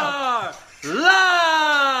 Are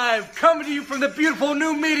live, coming to you from the beautiful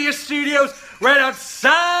New Media Studios right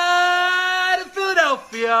outside of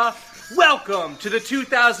Philadelphia. Welcome to the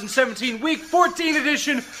 2017 Week 14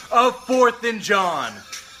 edition of 4th and John.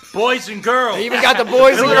 Boys and girls. They even got the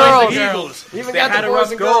boys and girls. They had a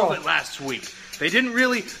rough go of it last week. They didn't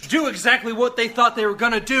really do exactly what they thought they were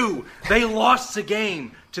going to do. They lost the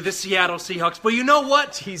game to the Seattle Seahawks. But you know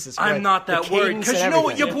what? Jesus I'm not that worried. Because you know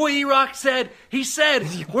what your boy E-Rock said? He said,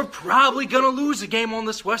 we're probably going to lose a game on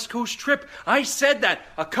this West Coast trip. I said that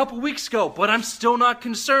a couple weeks ago, but I'm still not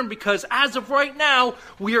concerned because as of right now,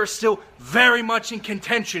 we are still very much in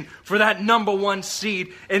contention for that number 1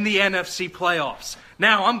 seed in the NFC playoffs.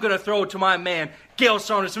 Now, I'm going to throw it to my man, Gail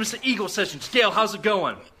Saunders, Mr. Eagle Sessions. Gail, how's it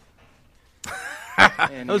going?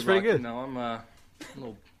 That was pretty good. I'm a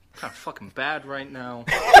little kind of fucking bad right now.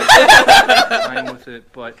 I'm with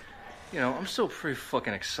it, but I'm still pretty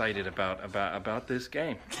fucking excited about this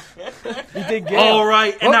game. You did good. All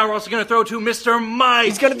right, and now we're also gonna throw to Mr. Mike.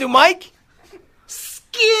 He's gonna do Mike.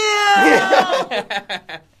 Skill.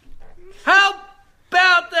 How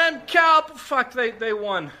about them cow? Fuck, they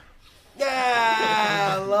won.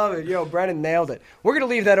 Yeah, I love it. Yo, Brennan nailed it. We're gonna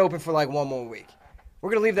leave that open for like one more week. We're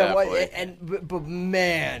gonna leave that one, but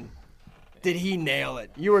man, did he nail it?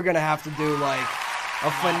 You were gonna have to do like a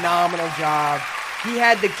phenomenal job. He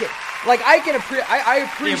had the I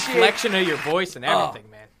appreciate the inflection of your voice and everything,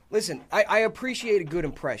 man. Listen, I appreciate a good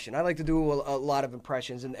impression. I like to do a lot of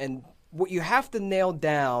impressions, and what you have to nail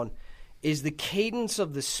down is the cadence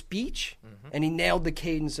of the speech, and he nailed the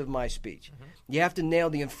cadence of my speech. You have to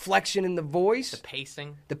nail the inflection in the voice, the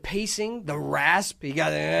pacing, the rasp. He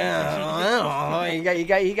got that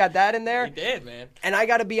in there. He did, man. And I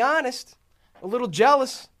got to be honest, a little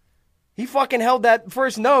jealous. He fucking held that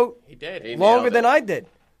first note. He did. He longer nailed than it. I did.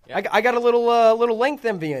 Yep. I got a little length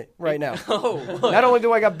envy right now. Not only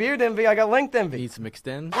do I got beard envy, I got length envy. Need some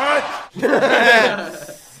extend.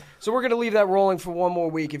 So we're going to leave that rolling for one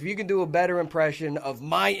more week. If you can do a better impression of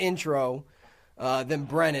my intro than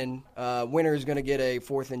Brennan, winner is going to get a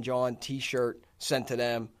 4th and John t-shirt sent to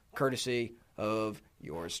them, courtesy of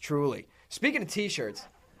yours truly. Speaking of t-shirts,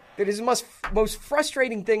 it is the most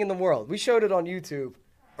frustrating thing in the world. We showed it on YouTube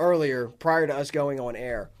earlier, prior to us going on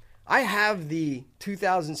air. I have the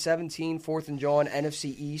 2017 4th and John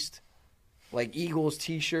NFC East, like Eagles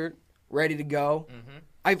t-shirt, ready to go.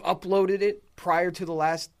 I've uploaded it prior to the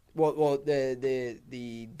last... Well,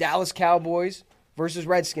 the Dallas Cowboys versus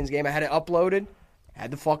Redskins game, I had it uploaded,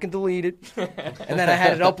 had to fucking delete it, and then I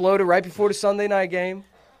had it uploaded right before the Sunday night game,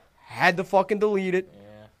 had to fucking delete it.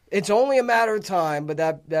 Yeah. It's only a matter of time, but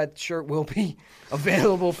that shirt will be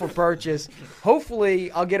available for purchase.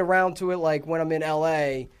 Hopefully, I'll get around to it like when I'm in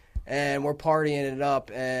LA and we're partying it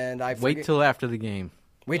up, and I wait till after the game.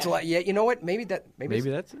 Wait till you know what? Maybe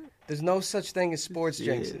that's it. There's no such thing as sports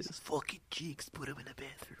jinxes. Fucking cheeks, put them in the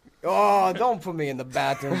bathroom. Oh, don't put me in the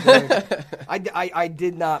bathroom, dude. I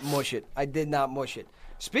did not mush it.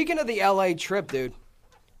 Speaking of the L.A. trip, dude,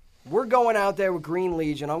 we're going out there with Green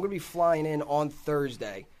Legion. I'm going to be flying in on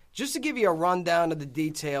Thursday. Just to give you a rundown of the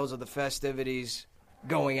details of the festivities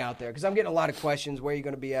going out there, because I'm getting a lot of questions, where are you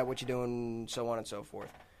going to be at, what you doing, so on and so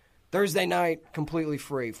forth. Thursday night, completely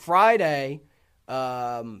free. Friday,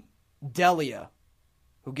 Delia,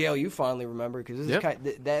 who, Gail, you finally remember, because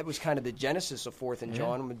that was kind of the genesis of 4th and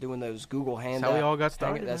John. We're doing those Google handouts. That's how we all got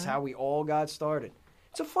started. That's how we all got started.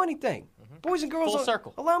 It's a funny thing. Boys and girls, full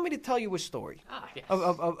circle. Allow me to tell you a story yes.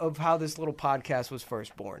 of how this little podcast was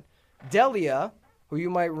first born. Delia, who you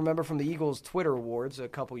might remember from the Eagles Twitter Awards a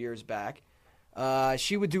couple years back,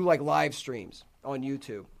 she would do like live streams on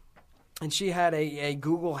YouTube. And she had a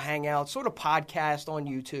Google Hangout sort of podcast on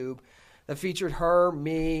YouTube that featured her,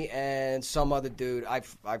 me, and some other dude. I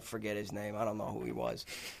forget his name. I don't know who he was.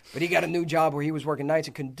 But he got a new job where he was working nights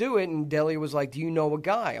and couldn't do it. And Delia was like, do you know a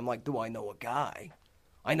guy? I'm like, do I know a guy?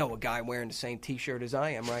 I know a guy wearing the same T-shirt as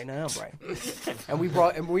I am right now, Brian.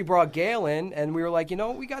 and we brought Gail in, and we were like, you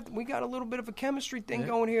know, we got a little bit of a chemistry thing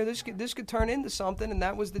going here. This could turn into something, and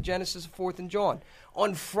that was the genesis of 4th and John.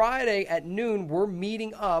 On Friday at noon, we're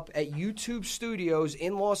meeting up at YouTube Studios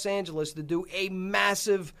in Los Angeles to do a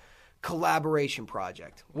massive collaboration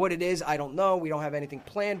project. What it is, I don't know. We don't have anything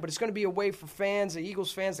planned, but it's going to be a way for fans, the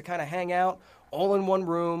Eagles fans, to kind of hang out all in one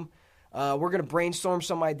room. We're going to brainstorm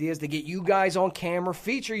some ideas to get you guys on camera,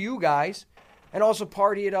 feature you guys, and also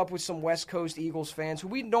party it up with some West Coast Eagles fans who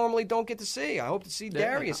we normally don't get to see. I hope to see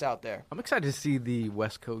Darius out there. I'm excited to see the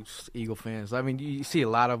West Coast Eagle fans. I mean, you see a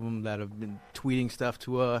lot of them that have been tweeting stuff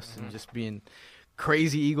to us and just being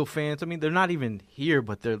crazy Eagle fans. I mean, they're not even here,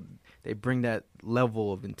 but they bring that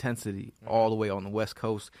level of intensity all the way on the West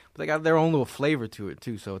Coast. But they got their own little flavor to it,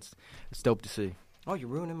 too, so it's dope to see. Oh, you're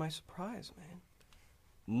ruining my surprise, man.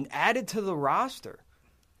 Added to the roster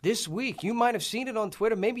this week. You might have seen it on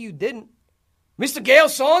Twitter. Maybe you didn't. Mr. Gale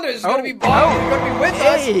Saunders is going to be with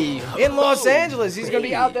us in Los Angeles. He's going to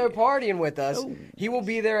be out there partying with us. He will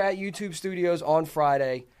be there at YouTube Studios on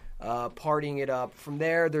Friday, partying it up. From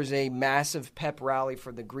there, there's a massive pep rally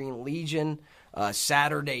for the Green Legion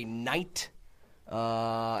Saturday night.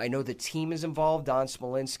 I know the team is involved. Don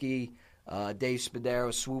Smolinski, Dave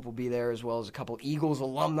Spadaro, Swoop will be there, as well as a couple Eagles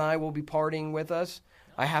alumni will be partying with us.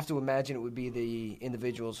 I have to imagine it would be the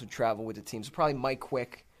individuals who travel with the teams. Probably Mike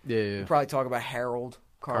Quick. Yeah. We'll probably talk about Harold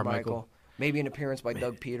Carmichael. Maybe an appearance by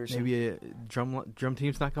Doug Peterson. Maybe a drum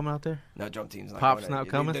team's not coming out there? No, drum team's not Pop's coming. not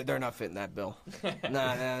coming? They're not fitting that bill.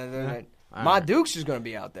 Nah, they're not. My Dukes is going to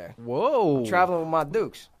be out there. Whoa. I'm traveling with my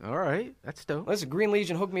Dukes. All right. That's dope. Listen, Green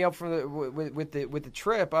Legion hooked me up for with the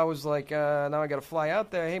trip. I was like, now I got to fly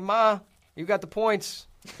out there. Hey, Ma, you got the points.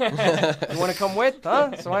 You want to come with,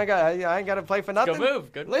 huh? So I ain't got to play for nothing. Good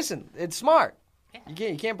move. Good. Listen, it's smart.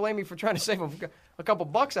 You can't blame me for trying to save a couple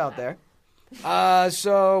bucks out there.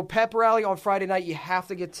 So pep rally on Friday night. You have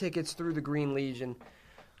to get tickets through the Green Legion.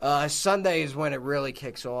 Sunday is when it really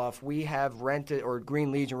kicks off. We have rented, or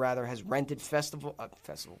Green Legion rather, has rented Festival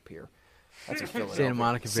Pier. That's in Philadelphia.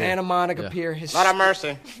 Santa Monica Pier. Pier. Lot of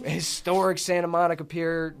mercy. Historic Santa Monica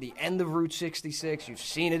Pier, the end of Route 66. You've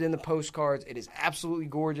seen it in the postcards. It is absolutely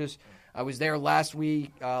gorgeous. I was there last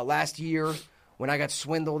year when I got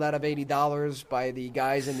swindled out of $80 by the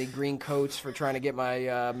guys in the green coats for trying to get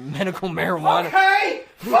my medical marijuana. Okay,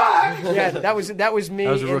 fuck! Yeah, that was me.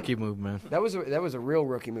 That was a rookie move, man. That was a real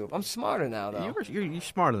rookie move. I'm smarter now, though. You're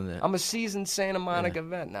smarter than that. I'm a seasoned Santa Monica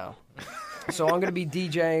vet now. So I'm going to be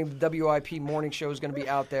DJing. The WIP morning show is going to be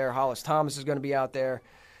out there. Hollis Thomas is going to be out there.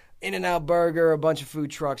 In-N-Out Burger, a bunch of food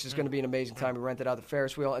trucks. It's going to be an amazing time. We rented out the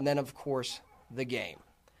Ferris wheel. And then, of course, the game.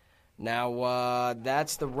 Now,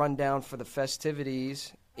 that's the rundown for the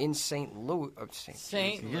festivities in St. Louis.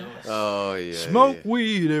 St. Louis. Oh, yeah. Smoke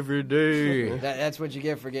weed every day. That's what you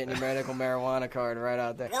get for getting your medical marijuana card right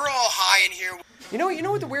out there. We're all high in here. You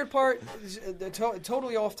know what the weird part is?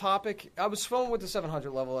 Totally off topic. I was filming with the 700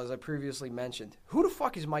 level, as I previously mentioned. Who the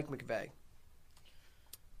fuck is Mike McVay?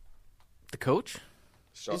 The coach?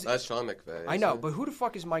 That's Sean McVay. I know, but who the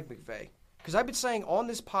fuck is Mike McVay? Because I've been saying on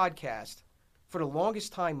this podcast for the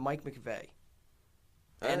longest time, Mike McVay.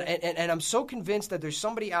 And I'm so convinced that there's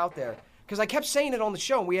somebody out there, because I kept saying it on the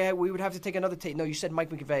show, and we would have to take another tape. No, you said Mike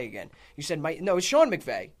McVay again. You said Mike. No, it's Sean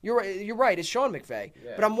McVay. You're right. It's Sean McVay.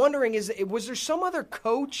 Yeah. But I'm wondering, was there some other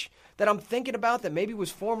coach that I'm thinking about that maybe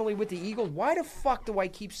was formerly with the Eagles? Why the fuck do I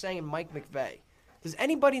keep saying Mike McVay? Does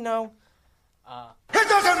anybody know? It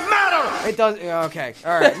doesn't matter! It does. Okay.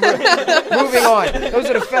 All right. Moving on. Those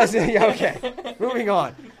are the festivities. Okay. Moving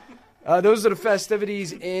on. Those are the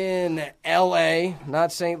festivities in L.A.,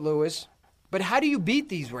 not St. Louis. But how do you beat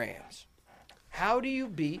these Rams? How do you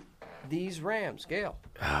beat these Rams, Gail?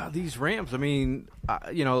 These Rams, I mean,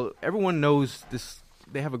 everyone knows this.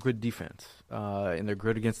 They have a good defense, and they're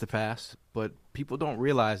good against the pass. But people don't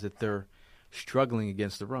realize that they're struggling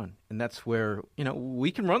against the run. And that's where,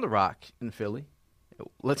 we can run the rock in Philly.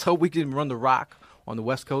 Let's hope we can run the rock on the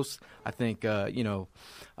West Coast. I think,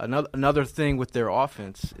 another thing with their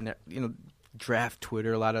offense, and draft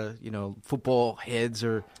Twitter, a lot of, football heads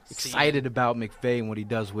are excited about McVay and what he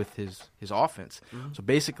does with his offense. Mm-hmm. So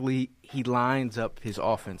basically, he lines up his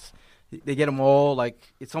offense. They get them all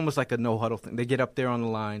it's almost like a no-huddle thing. They get up there on the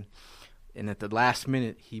line, and at the last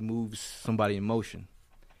minute, he moves somebody in motion.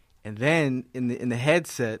 And then in the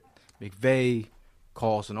headset, McVay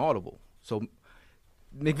calls an audible. So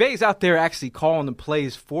McVay's out there actually calling the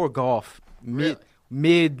plays for Goff mid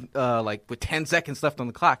with 10 seconds left on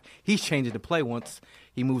the clock. He's changing the play once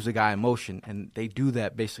he moves a guy in motion, and they do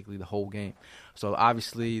that basically the whole game. So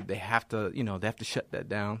obviously they have to shut that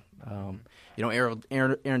down.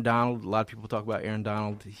 Aaron Donald. A lot of people talk about Aaron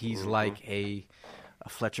Donald. He's like a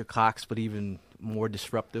Fletcher Cox, but even more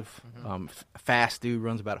disruptive. Mm-hmm. Fast dude,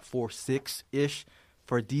 runs about a 4.6-ish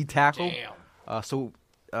for a D tackle. Damn. So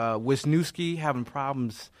Wisniewski having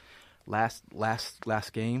problems last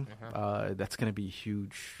game. Uh-huh. That's going to be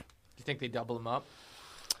huge. Do you think they double him up?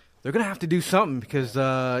 They're going to have to do something because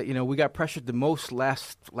we got pressured the most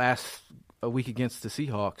last week against the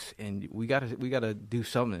Seahawks, and we got to do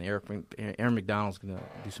something. Aaron McDonald's going to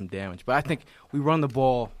do some damage, but I think we run the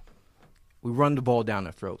ball. We run the ball down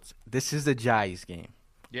their throats. This is the Giants game.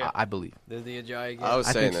 Yeah, I believe. The Ajayi game. I was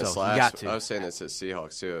saying this last. I was saying this at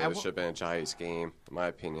Seahawks too. It should have been Ajayi's game, in my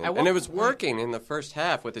opinion. And it was working in the first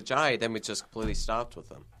half with Ajayi. Then we just completely stopped with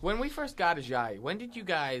him. When we first got Ajayi, when did you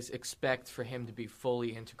guys expect for him to be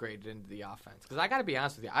fully integrated into the offense? Because I got to be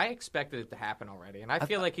honest with you, I expected it to happen already, and I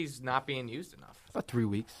feel like he's not being used enough. About 3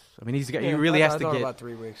 weeks. I mean, he really has to get about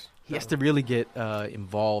 3 weeks. He has to really get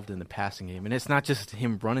involved in the passing game, and it's not just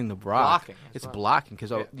him running the rock. It's blocking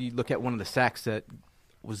because you look at one of the sacks that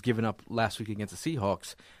was given up last week against the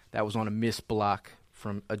Seahawks. That was on a missed block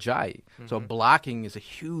from Ajayi. Mm-hmm. So blocking is a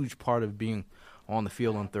huge part of being on the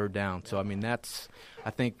field on third down. So I mean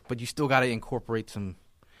but you still got to incorporate some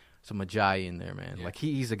Ajayi in there, man. Yeah. Like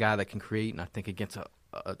he's a guy that can create, and I think against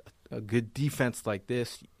a good defense like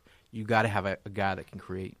this, you got to have a guy that can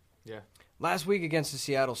create. Yeah. Last week against the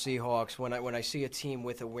Seattle Seahawks, when I see a team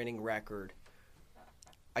with a winning record,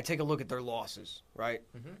 I take a look at their losses, right?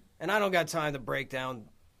 Mm-hmm. And I don't got time to break down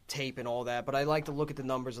tape and all that, but I like to look at the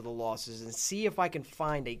numbers of the losses and see if I can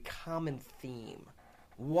find a common theme.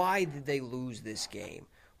 Why did they lose this game?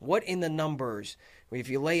 What in the numbers? If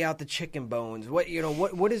you lay out the chicken bones, what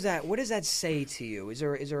does that say to you? Is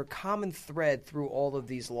there a common thread through all of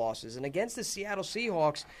these losses? And against the Seattle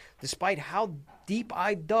Seahawks, despite how deep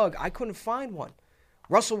I dug, I couldn't find one.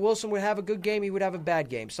 Russell Wilson would have a good game, he would have a bad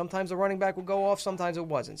game. Sometimes the running back would go off, sometimes it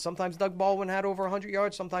wasn't. Sometimes Doug Baldwin had over 100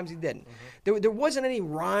 yards, sometimes he didn't. Mm-hmm. There wasn't any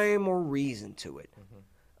rhyme or reason to it.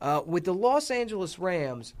 Mm-hmm. With the Los Angeles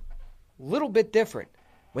Rams, a little bit different.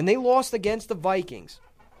 When they lost against the Vikings,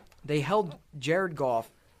 they held Jared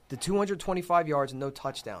Goff to 225 yards and no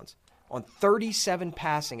touchdowns on 37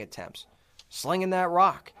 passing attempts, slinging that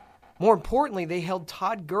rock. More importantly, they held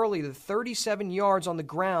Todd Gurley to 37 yards on the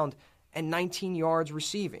ground and 19 yards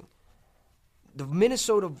receiving. The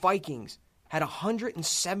Minnesota Vikings had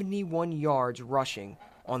 171 yards rushing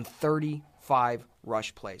on 35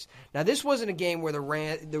 rush plays. Now, this wasn't a game where the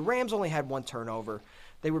Rams only had one turnover.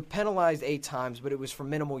 They were penalized 8 times, but it was for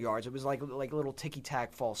minimal yards. It was like little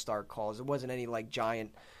ticky-tack false start calls. It wasn't any like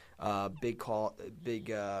giant big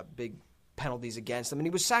penalties against him, and he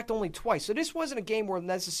was sacked only twice. So this wasn't a game where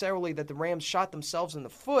necessarily that the Rams shot themselves in the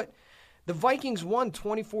foot. The Vikings won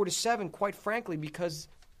 24-7, quite frankly, because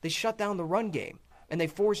they shut down the run game, and they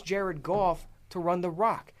forced Jared Goff to run the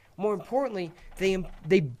rock. More importantly,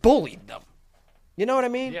 they bullied them. You know what I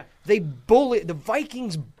mean? Yeah. The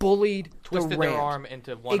Vikings bullied Twisted the Rams. their arm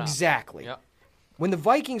into one Exactly. Yep. When the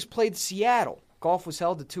Vikings played Seattle, Goff was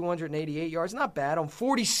held to 288 yards. Not bad on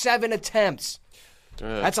 47 attempts.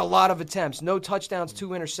 That's a lot of attempts. No touchdowns, 2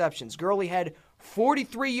 interceptions. Gurley had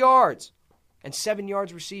 43 yards and 7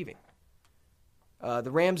 yards receiving. The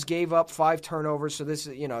Rams gave up 5 turnovers, so this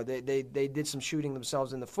is, they did some shooting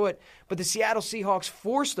themselves in the foot. But the Seattle Seahawks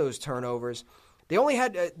forced those turnovers. They only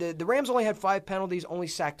had the Rams only had 5 penalties, only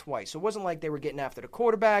sacked twice. So it wasn't like they were getting after the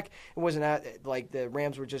quarterback. It wasn't like the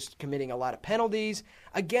Rams were just committing a lot of penalties.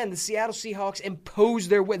 Again, the Seattle Seahawks imposed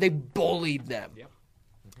their way. They bullied them.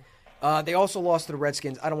 Yep. They also lost to the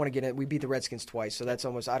Redskins. I don't want to get in. We beat the Redskins twice, so that's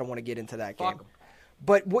almost. I don't want to get into that game.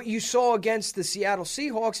 But what you saw against the Seattle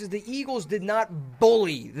Seahawks is the Eagles did not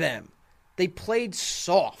bully them. They played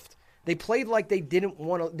soft. They played like they didn't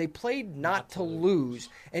want to. They played not to lose.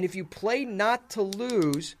 And if you play not to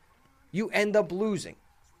lose, you end up losing.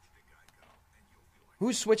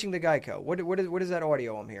 Who's switching to Geico? What is that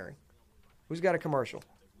audio I'm hearing? Who's got a commercial?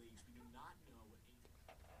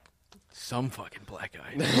 Some fucking black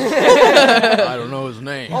guy. I don't know his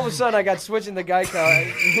name. All of a sudden, I got switching to Geico.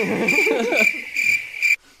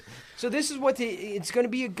 So this is it's going to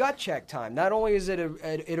be a gut check time. Not only is it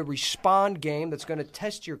a respond game that's going to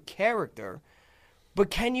test your character, but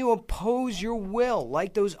can you oppose your will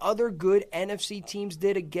like those other good NFC teams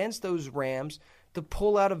did against those Rams to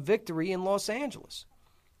pull out a victory in Los Angeles?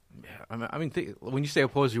 Yeah, I mean, when you say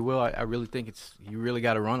oppose your will, I really think you really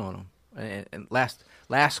got to run on them. And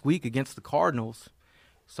last week against the Cardinals,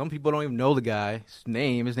 some people don't even know the guy's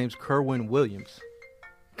name. His name's Kerwin Williams.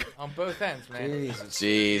 On both ends, man.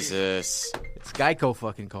 Jesus. It's Geico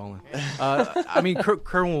fucking calling. I mean,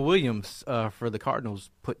 Kerwin Williams for the Cardinals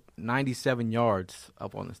put 97 yards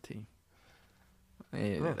up on this team.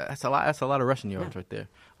 That's a lot. That's a lot of rushing yards right there.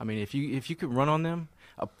 I mean, if you could run on them,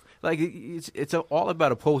 it's all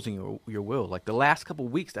about opposing your will. Like the last couple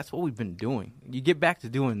of weeks, that's what we've been doing. You get back to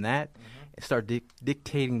doing that and start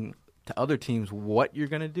dictating to other teams what you're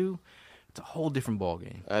gonna do. It's a whole different ball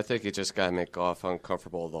game. I think you just got to make Goff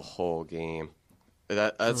uncomfortable the whole game.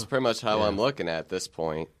 That's pretty much how I'm looking at this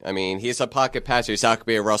point. I mean, he's a pocket passer. He's not going to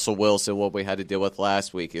be a Russell Wilson, what we had to deal with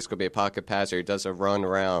last week. He's going to be a pocket passer. He does a run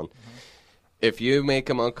around. If you make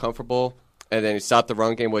him uncomfortable and then you stop the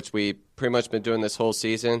run game, which we pretty much been doing this whole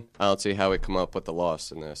season, I don't see how we come up with the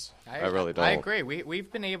loss in this. I really don't. I agree. We've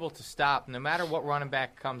been able to stop, no matter what running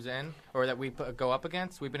back comes in or that we go up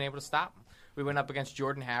against, we've been able to stop him. We went up against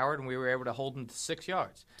Jordan Howard, and we were able to hold him to 6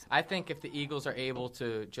 yards. I think if the Eagles are able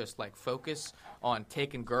to just, focus on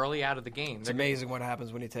taking Gurley out of the game. It's amazing what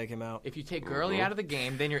happens when you take him out. If you take Gurley out of the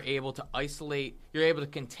game, then you're able to isolate, you're able to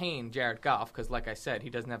contain Jared Goff, because, like I said, he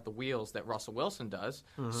doesn't have the wheels that Russell Wilson does.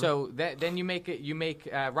 Mm-hmm. So then you make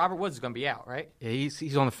Robert Woods is going to be out, right? Yeah,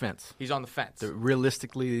 he's on the fence. He's on the fence.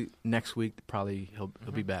 Realistically, next week, probably he'll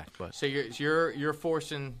be back. But so you're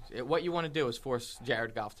forcing, what you want to do is force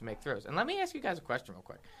Jared Goff to make throws. And let me ask you guys a question real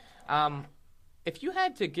quick. If you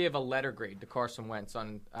had to give a letter grade to Carson Wentz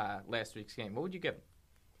on last week's game, what would you give him?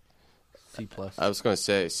 C+. I was going to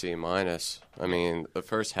say C-. I mean, the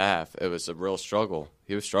first half, it was a real struggle.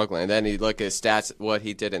 He was struggling. And then you look at his stats, what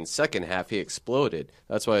he did in the second half, he exploded.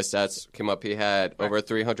 That's why his stats came up. He had over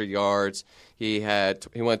 300 yards. He went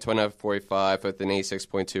 29-45 with an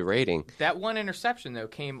 86.2 rating. That one interception, though,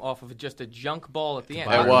 came off of just a junk ball at the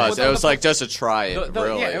end. It was. It was like just a try,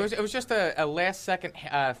 really. Yeah, it was just a last-second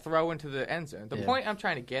throw into the end zone. The point I'm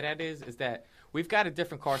trying to get at is that we've got a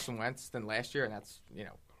different Carson Wentz than last year, and that's,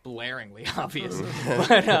 blaringly obvious.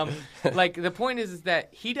 But the point is that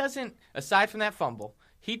he doesn't, aside from that fumble,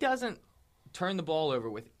 he doesn't turn the ball over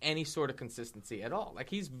with any sort of consistency at all.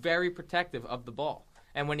 He's very protective of the ball,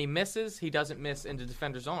 and when he misses, he doesn't miss into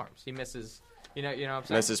defenders' arms. He misses. You know what I'm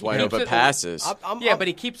saying? Misses wide open passes. But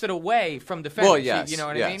he keeps it away from defenders. Well, yes, you know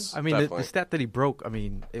what I mean? I mean, the stat that he broke,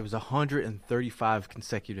 it was 135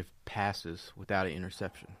 consecutive passes without an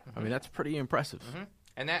interception. Mm-hmm. I mean, that's pretty impressive. Mm-hmm.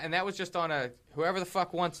 And that was just on whoever the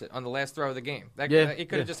fuck wants it on the last throw of the game. It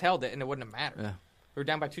could have just held it and it wouldn't have mattered. Yeah. We were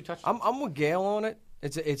down by 2 touchdowns. I'm with Gale on it.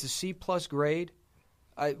 It's a C+ grade.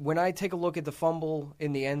 When I take a look at the fumble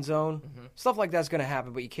in the end zone, stuff like that's going to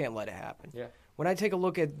happen, but you can't let it happen. Yeah. When I take a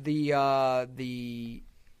look at the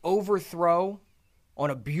overthrow on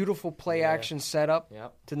a beautiful play-action setup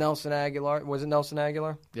to Nelson Aguilar. Was it Nelson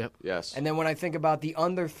Aguilar? Yep. Yes. And then when I think about the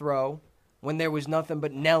underthrow, when there was nothing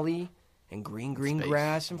but Nelly and green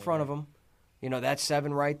grass in front of him, that's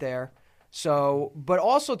 7 right there. So, but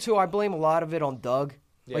also, too, I blame a lot of it on Doug.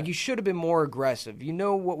 Yeah. Like, you should have been more aggressive. You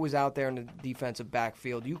know what was out there in the defensive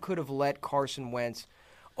backfield. You could have let Carson Wentz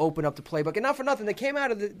open up the playbook. And not for nothing, they came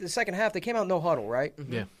out of the second half, they came out no huddle, right?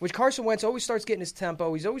 Mm-hmm. Yeah. Which Carson Wentz always starts getting his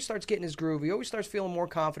tempo. He always starts getting his groove. He always starts feeling more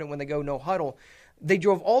confident when they go no huddle. They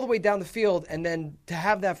drove all the way down the field, and then to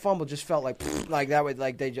have that fumble just felt like that was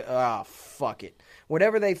like they just, fuck it.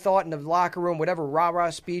 Whatever they thought in the locker room, whatever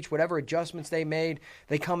rah-rah speech, whatever adjustments they made,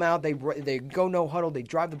 they come out, they go no huddle, they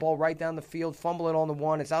drive the ball right down the field, fumble it on the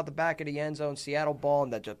 1, it's out the back of the end zone, Seattle ball,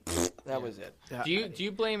 and that was it. Do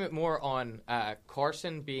you blame it more on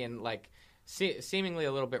Carson being like seemingly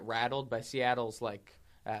a little bit rattled by Seattle's the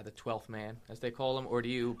 12th man, as they call him, or do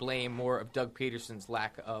you blame more of Doug Peterson's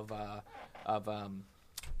lack of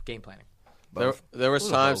game planning? There was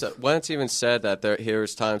times that Wentz even said that there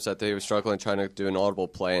was times that he was struggling trying to do an audible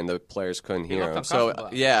play and the players couldn't hear him. So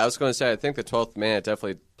I was going to say I think the 12th man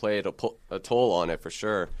definitely played a toll on it for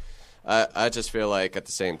sure. I just feel like at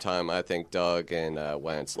the same time I think Doug and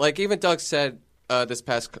Wentz, like even Doug said this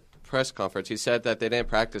past press conference, he said that they didn't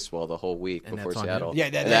practice well the whole week before Seattle. Yeah,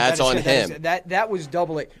 that's on him. That was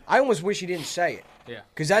double it. I almost wish he didn't say it. Yeah,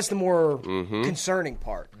 because that's the more concerning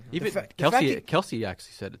part. Even Kelsey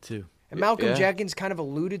actually said it too. And Malcolm Jenkins kind of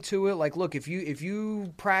alluded to it. Like, look, if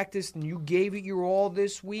you practiced and you gave it your all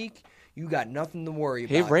this week, you got nothing to worry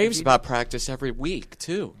about. He raves about practice every week,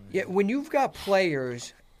 too. Yeah, when you've got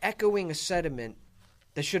players echoing a sentiment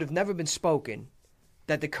that should have never been spoken,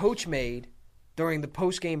 that the coach made during the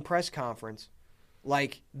post-game press conference,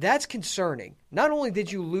 like, that's concerning. Not only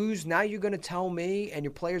did you lose, now you're going to tell me and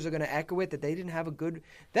your players are going to echo it that they didn't have a good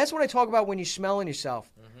 – that's what I talk about when you're smelling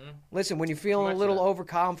yourself. Mm-hmm. Listen, when you're feeling a little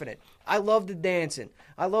overconfident. I love the dancing.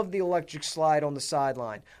 I love the electric slide on the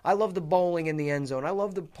sideline. I love the bowling in the end zone. I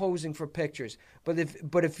love the posing for pictures. But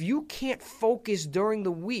if you can't focus during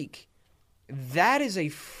the week, that is a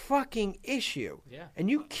fucking issue. Yeah.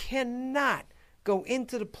 And you cannot go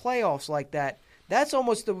into the playoffs like that. That's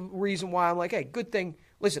almost the reason why I'm like, hey, good thing.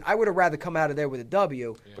 Listen, I would have rather come out of there with a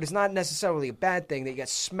W, but it's not necessarily a bad thing that you get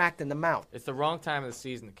smacked in the mouth. It's the wrong time of the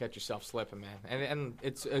season to catch yourself slipping, man. And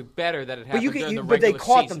it's better that it happened during the regular But they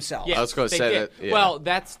caught season. themselves. Yes, I was going to say that. Yeah. Well,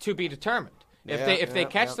 that's to be determined. If they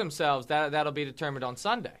catch themselves, that'll be determined on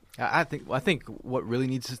Sunday. I think what really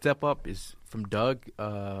needs to step up is from Doug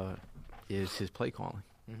is his play calling.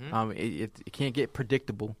 Mm-hmm. It can't get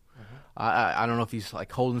predictable. I don't know if he's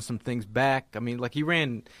like holding some things back. I mean, like he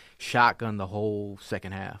ran shotgun the whole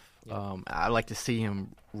second half. Yeah. I like to see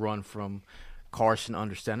him run from Carson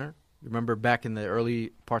under center. Remember back in the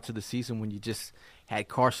early parts of the season when you just had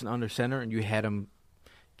Carson under center and you had him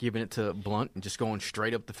giving it to Blunt and just going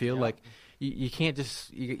straight up the field. Yeah. Like you can't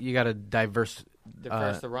just you got to diverse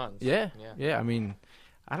the runs. Yeah. I mean,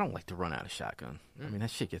 I don't like to run out of shotgun. I mean,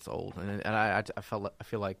 that shit gets old, and I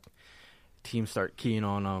feel like teams start keying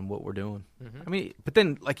on what we're doing. Mm-hmm. I mean, but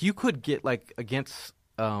then like you could get like against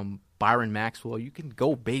Byron Maxwell, you can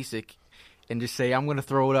go basic and just say I'm going to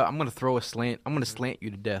throw it up. I'm going to throw a slant. I'm going to slant you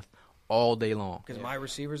to death all day long because my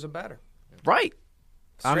receivers are better. Right.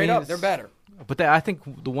 Straight up, they're better. But I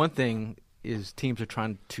think the one thing is teams are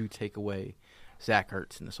trying to take away Zach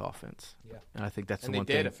Ertz in this offense. Yeah. And I think that's the one thing. And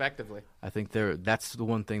they did effectively. I think that's the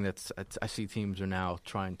one thing I see teams are now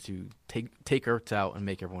trying to take Ertz out and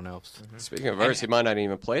make everyone else. Mm-hmm. Speaking of Ertz, he might not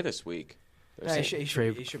even play this week. No, he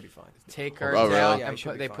should be fine. Take Ertz out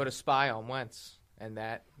and they put a spy on Wentz, and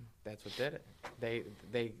that's what did it.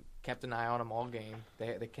 They kept an eye on him all game.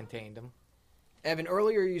 They contained him. Evan,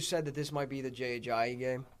 earlier you said that this might be the Jay Ajayi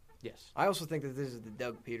game. Yes. I also think that this is the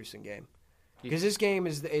Doug Peterson game. Because this game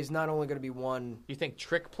is not only going to be won. You think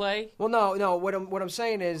trick play? Well, no. What I'm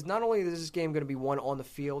saying is not only is this game going to be won on the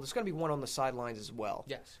field, it's going to be won on the sidelines as well.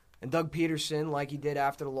 Yes. And Doug Peterson, like he did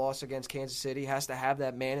after the loss against Kansas City, has to have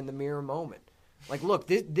that man in the mirror moment. Like, look,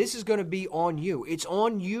 this is going to be on you. It's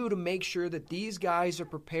on you to make sure that these guys are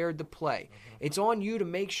prepared to play. Mm-hmm. It's on you to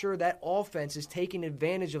make sure that offense is taking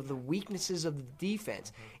advantage of the weaknesses of the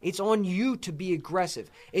defense. Mm-hmm. It's on you to be aggressive.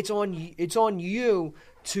 It's on you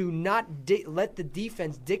to not let the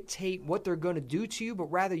defense dictate what they're going to do to you,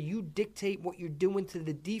 but rather you dictate what you're doing to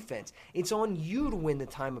the defense. It's on you to win the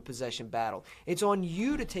time of possession battle. It's on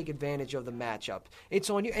you to take advantage of the matchup. It's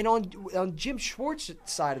on you. And on Jim Schwartz's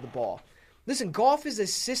side of the ball, listen, Goff is a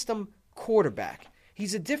system quarterback.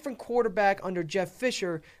 He's a different quarterback under Jeff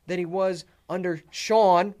Fisher than he was under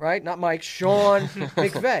Sean, right? Not Mike, Sean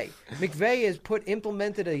McVay. McVay has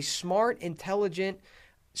implemented a smart, intelligent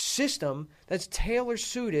system that's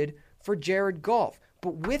tailor-suited for Jared Goff.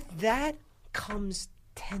 But with that comes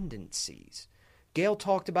tendencies. Gale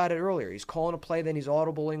talked about it earlier. He's calling a play, then he's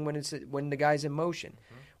audibling when the guy's in motion.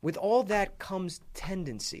 Mm-hmm. With all that comes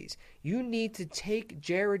tendencies. You need to take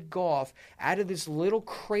Jared Goff out of this little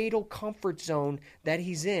cradle comfort zone that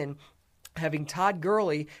he's in, having Todd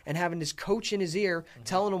Gurley and having this coach in his ear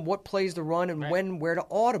telling him what plays to run and where to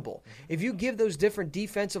audible. If you give those different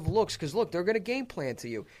defensive looks, because, look, they're going to game plan to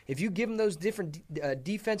you. If you give them those different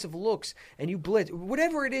defensive looks and you blitz,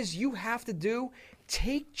 whatever it is you have to do,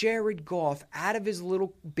 take Jared Goff out of his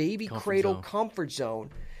little baby comfort zone.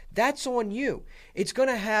 That's on you. It's going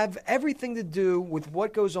to have everything to do with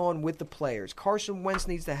what goes on with the players. Carson Wentz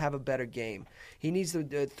needs to have a better game. He needs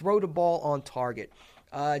to throw the ball on target.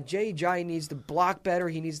 Jay needs to block better.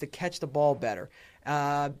 He needs to catch the ball better.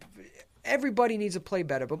 Everybody needs to play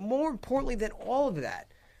better. But more importantly than all of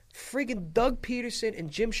that, friggin' Doug Peterson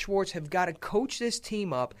and Jim Schwartz have got to coach this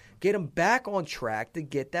team up, get them back on track to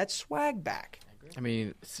get that swag back. I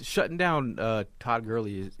mean, shutting down Todd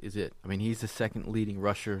Gurley is it. I mean, he's the second leading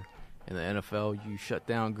rusher in the NFL. You shut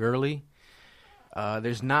down Gurley,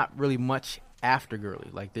 there's not really much after Gurley.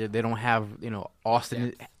 Like, they don't have,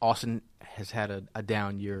 Austin. Yeah. Austin has had a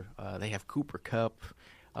down year. They have Cooper Kupp.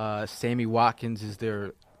 Sammy Watkins is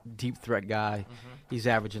their deep threat guy. Mm-hmm. He's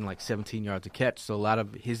averaging like 17 yards a catch. So a lot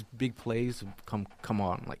of his big plays come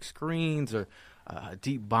on like screens or a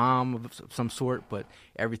deep bomb of some sort. But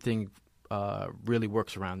everything really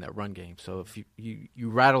works around that run game. So if you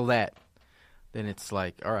rattle that, then it's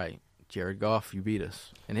like, all right, Jared Goff, you beat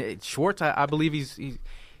us. And Schwartz, I believe he's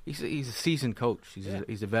a seasoned coach.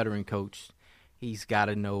 He's a veteran coach. He's got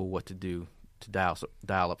to know what to do to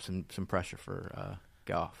dial up some pressure for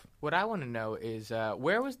Goff. What I want to know is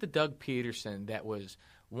where was the Doug Peterson that was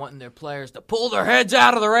wanting their players to pull their heads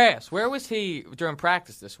out of their ass? Where was he during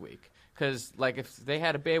practice this week? Because, like, if they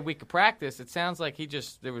had a bad week of practice, it sounds like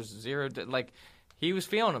there was zero, like, he was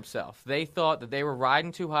feeling himself. They thought that they were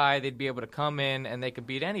riding too high, they'd be able to come in and they could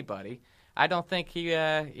beat anybody. I don't think he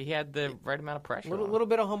had the right amount of pressure. A little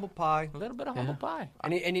bit of humble pie. A little bit of humble pie.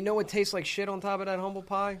 And you know what tastes like shit on top of that humble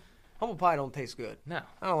pie? Humble pie don't taste good. No.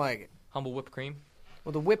 I don't like it. Humble whipped cream?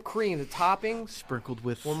 Well, the whipped cream, the toppings. Sprinkled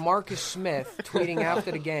with. When Marcus Smith, tweeting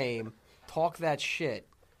after the game, talk that shit.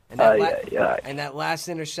 And that last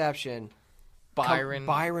interception.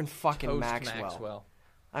 Byron fucking Maxwell.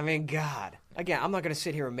 I mean, God. Again, I'm not going to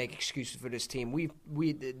sit here and make excuses for this team. We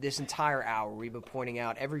this entire hour, we've been pointing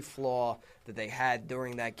out every flaw that they had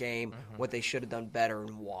during that game, what they should have done better,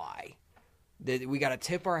 and why. We got to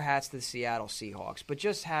tip our hats to the Seattle Seahawks. But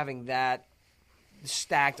just having that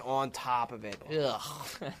stacked on top of it,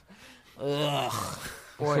 ugh.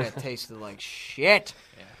 Boy, that tasted like shit.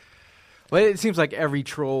 Yeah. Well, it seems like every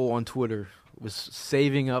troll on Twitter was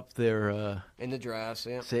saving up their in the drafts.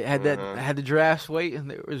 Yeah, had the drafts wait, and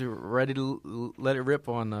they was ready to let it rip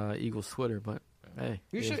on Eagles Twitter. But hey,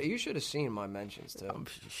 you should have seen my mentions too.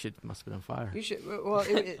 Shit must have been on fire. You should. Well,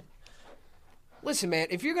 listen, man.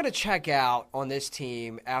 If you're gonna check out on this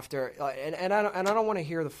team after, and I don't want to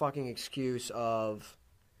hear the fucking excuse of,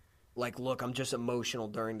 like, look, I'm just emotional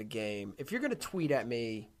during the game. If you're gonna tweet at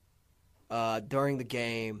me during the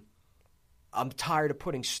game, I'm tired of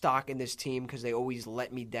putting stock in this team because they always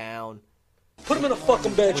let me down. Put them in a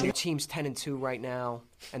fucking bench. When your team's 10-2 right now,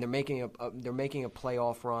 and they're making a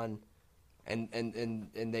playoff run,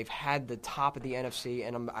 and they've had the top of the NFC,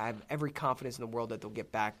 and I have every confidence in the world that they'll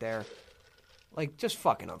get back there. Like, just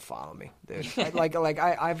fucking unfollow me, dude.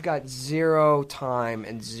 I've got zero time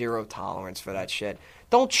and zero tolerance for that shit.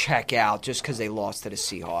 Don't check out just because they lost to the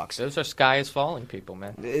Seahawks. Those are sky is falling people,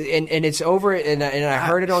 man. And it's over. And I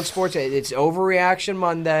heard it on sports. It's overreaction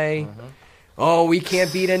Monday. Mm-hmm. Oh, we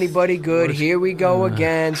can't beat anybody good. Here we go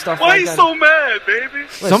again. Stuff like that. Why are you so mad, baby?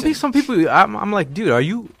 Listen, some people. I'm like, dude, are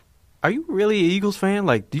you really an Eagles fan?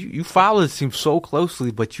 Like, you follow this team so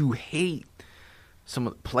closely, but you hate some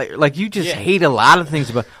of the players. Like, you just hate a lot of things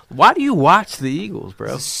about. Why do you watch the Eagles,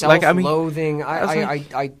 bro? Self-loathing.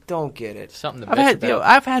 I don't get it. Something to bitch about.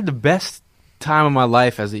 I've had the best time of my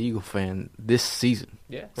life as an Eagle fan this season.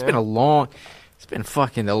 Yeah, it's been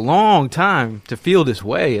fucking a long time to feel this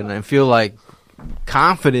way and feel like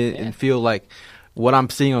confident and feel like what I'm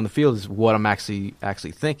seeing on the field is what I'm actually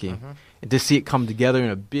thinking. And to see it come together in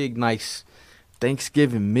a big, nice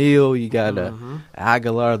Thanksgiving meal. You got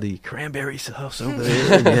Aguilar, the cranberry sauce over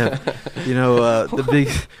there. The big,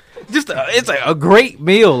 it's like a great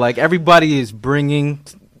meal. Like everybody is bringing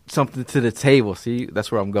something to the table. See,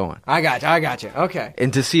 that's where I'm going. I got you. Okay.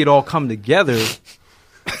 And to see it all come together,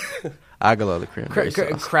 Aguilar, the cranberry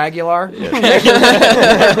sauce. Cragular?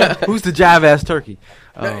 Yeah. Who's the jive-ass turkey?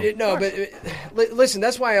 Listen,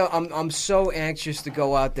 that's why I'm so anxious to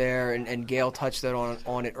go out there, and Gail touched that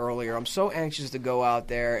on it earlier. I'm so anxious to go out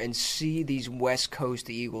there and see these West Coast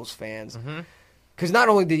Eagles fans. Because not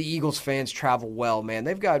only do the Eagles fans travel well, man,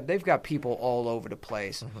 they've got people all over the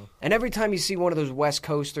place. And every time you see one of those West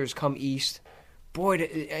Coasters come east, boy,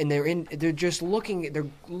 and they're just looking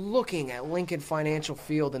at Lincoln Financial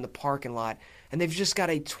Field in the parking lot, and they've just got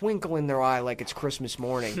a twinkle in their eye like it's Christmas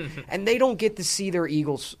morning. And they don't get to see their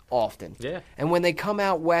Eagles often. Yeah. And when they come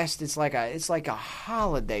out west, it's like a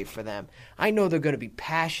holiday for them. I know they're going to be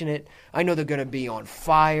passionate. I know they're going to be on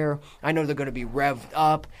fire. I know they're going to be revved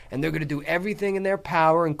up, and they're going to do everything in their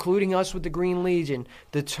power, including us with the Green Legion,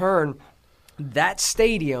 to turn that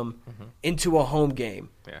stadium into a home game.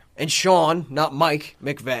 Yeah. And Sean, not Mike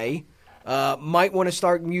McVay, might want to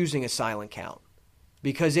start using a silent count.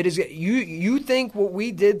 Because it is you think what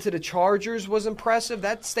we did to the Chargers was impressive?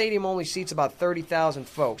 That stadium only seats about 30,000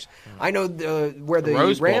 folks. I know where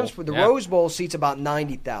the Rose Bowl seats about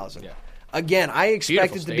 90,000. Yeah. Again, I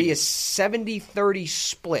expect it to be a 70-30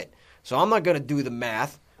 split. So I'm not going to do the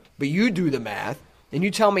math, but you do the math, and you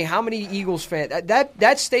tell me how many Eagles fans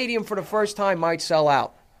that stadium for the first time might sell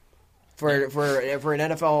out. For an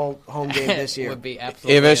NFL home game this year. Would be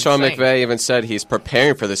absolutely Even Sean insane. McVay even said he's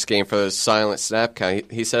preparing for this game for the silent snap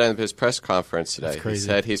count. He said in his press conference today, he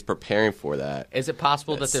said he's preparing for that. Is it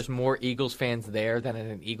possible that there's more Eagles fans there than at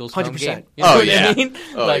an Eagles home 100%. game? You know what I mean?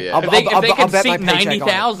 Yeah. If they can seat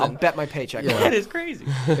 90,000. I'll bet my paycheck on it. That is crazy.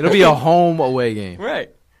 It'll be a home away game.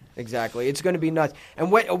 Right. Exactly. It's going to be nuts.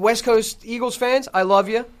 And West Coast Eagles fans, I love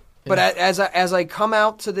you. But as I come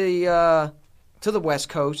out to the West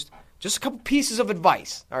Coast, just a couple pieces of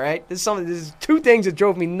advice, all right? This is two things that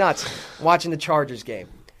drove me nuts watching the Chargers game.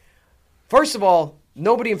 First of all,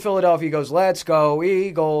 nobody in Philadelphia goes, "Let's go,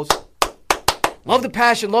 Eagles." Love the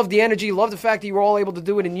passion, love the energy, love the fact that you were all able to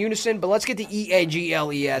do it in unison, but let's get the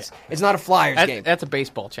EAGLES. It's not a Flyers game. That's a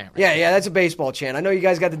baseball chant. Right? Yeah, that's a baseball chant. I know you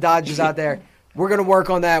guys got the Dodgers out there. We're going to work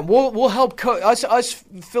on that. We'll help us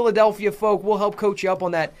Philadelphia folk, we'll help coach you up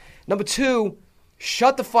on that. Number 2,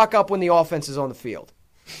 shut the fuck up when the offense is on the field.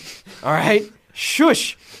 All right?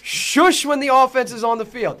 Shush when the offense is on the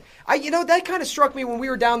field. That kind of struck me when we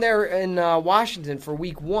were down there in Washington for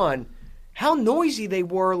week 1. How noisy they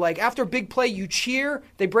were. Like, after a big play, you cheer,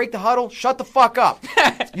 they break the huddle, shut the fuck up.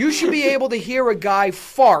 You should be able to hear a guy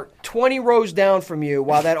fart 20 rows down from you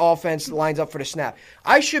while that offense lines up for the snap.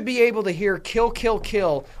 I should be able to hear kill, kill,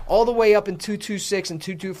 kill all the way up in 226 and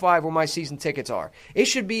 225 where my season tickets are. It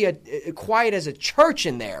should be quiet as a church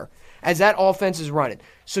in there as that offense is running.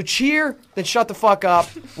 So cheer, then shut the fuck up.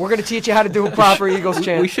 We're going to teach you how to do a proper Eagles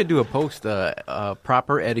chant. We should do a post,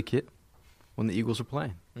 proper etiquette when the Eagles are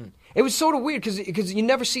playing. It was sort of weird because you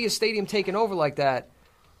never see a stadium taken over like that,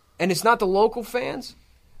 and it's not the local fans.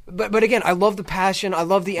 But again, I love the passion. I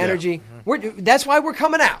love the energy. Yeah. That's why we're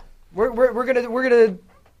coming out. We're gonna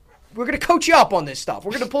coach you up on this stuff.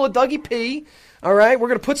 We're gonna pull a Dougie P. All right. We're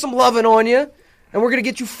gonna put some loving on you, and we're gonna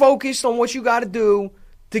get you focused on what you got to do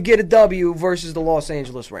to get a W versus the Los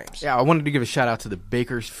Angeles Rams. Yeah, I wanted to give a shout out to the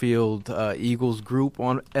Bakersfield Eagles group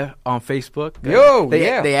on Facebook.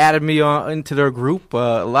 They added me into their group.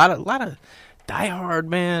 A lot of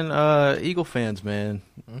diehard Eagle fans, man.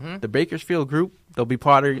 Mm-hmm. The Bakersfield group. They'll be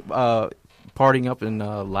partying up in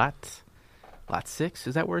lot 6.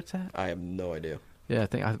 Is that where it's at? I have no idea. Yeah,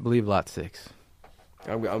 I believe lot 6.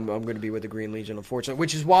 I'm going to be with the Green Legion, unfortunately.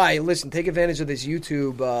 Which is why, listen, take advantage of this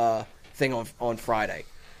YouTube thing on Friday.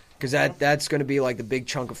 Because that's going to be like the big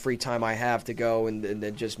chunk of free time I have to go and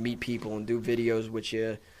then just meet people and do videos with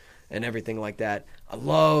you and everything like that. I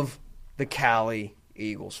love the Cali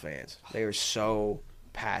Eagles fans. They are so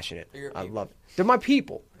passionate. I love it. They're my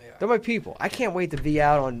people. They're my people. I can't wait to be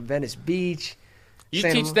out on Venice Beach. You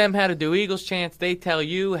teach them how to do Eagles chants. They tell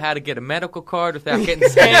you how to get a medical card without getting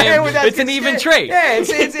scammed. It's an even trade. Yeah,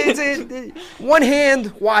 it's one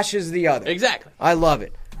hand washes the other. Exactly. I love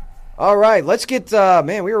it. All right, let's get,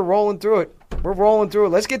 we were rolling through it. We're rolling through it.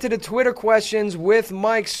 Let's get to the Twitter questions with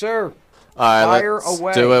Mike, sir. All right,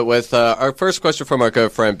 let's do it with our first question from our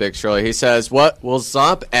good friend Big Shirley. He says, "What will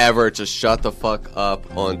Zomp ever just shut the fuck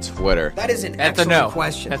up on Twitter?" That is an excellent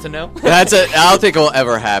question. That's a no. I don't think it will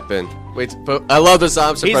ever happen. But I love the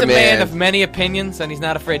Zomster. He's a man of many opinions, and he's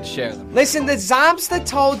not afraid to share them. Listen, the Zomster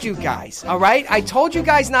told you guys, all right? I told you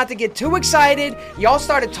guys not to get too excited. Y'all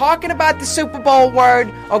started talking about the Super Bowl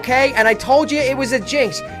word, okay? And I told you it was a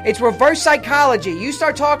jinx. It's reverse psychology. You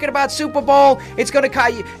start talking about Super Bowl, it's going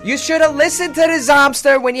to... You should have listened to the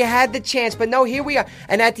Zomster when you had the chance. But no, here we are.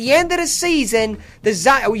 And at the end of the season,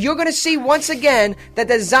 you're going to see once again that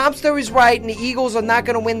the Zomster is right and the Eagles are not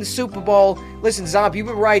going to win the Super Bowl. Listen, Zomp, you've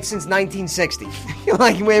been right since 1960.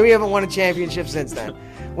 Like, we haven't won a championship since then.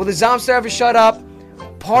 Will the Zomster ever shut up?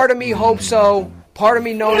 Part of me hopes so. Part of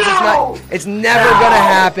me knows it's never going to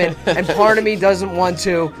happen. And part of me doesn't want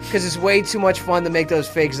to because it's way too much fun to make those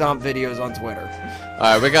fake Zomp videos on Twitter.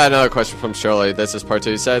 All right, we got another question from Shirley. This is part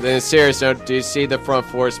 2. He said, in a serious note, do you see the front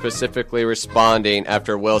four specifically responding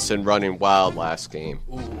after Wilson running wild last game?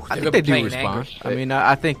 I think they do respond. Angry. I mean,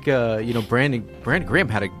 I think, Brandon Graham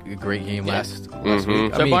had a great game last week.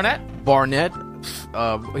 So Barnett,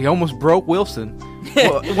 he almost broke Wilson.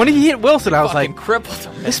 When he hit Wilson, I was like, crippled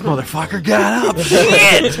him. This motherfucker got up.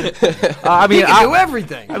 Shit! He can do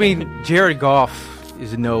everything. I mean, Jared Goff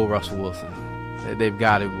is no Russell Wilson. They've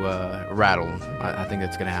got to rattle him. I think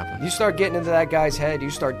that's going to happen. You start getting into that guy's head. You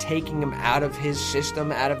start taking him out of his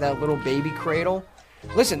system, out of that little baby cradle.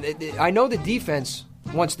 Listen, I know the defense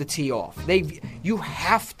wants to tee off. You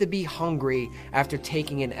have to be hungry after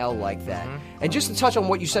taking an L like that. And just to touch on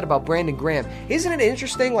what you said about Brandon Graham, isn't it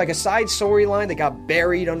interesting, like a side storyline that got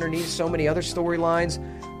buried underneath so many other storylines?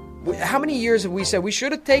 How many years have we said we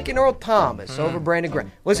should have taken Earl Thomas over Brandon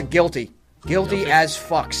Graham? Listen, guilty as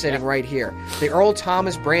fuck sitting right here. The Earl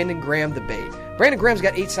Thomas, Brandon Graham debate. Brandon Graham's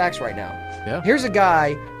got 8 sacks right now. Yeah. Here's a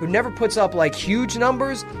guy who never puts up like huge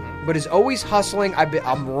numbers, but is always hustling.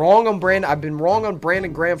 I'm wrong on Brandon. I've been wrong on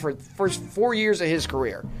Brandon Graham for the first 4 years of his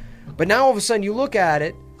career. But now all of a sudden you look at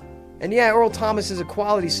it, and yeah, Earl Thomas is a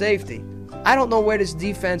quality safety. I don't know where this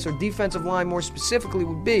defense or defensive line more specifically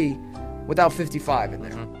would be without 55 in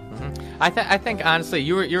there. I think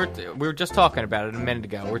honestly, we were just talking about it a minute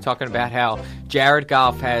ago. We were talking about how Jared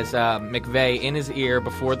Goff has McVay in his ear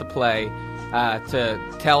before the play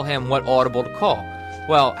to tell him what audible to call.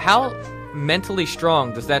 Well, how mentally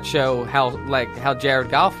strong does that show how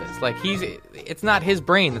Jared Goff is? Like it's not his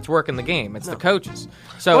brain that's working the game; it's the coaches.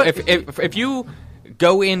 So if you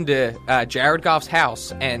go into Jared Goff's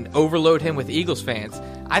house and overload him with Eagles fans,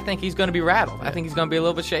 I think he's going to be rattled. I think he's going to be a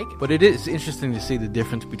little bit shaken. But it is interesting to see the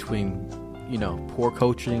difference between, poor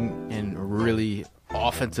coaching and really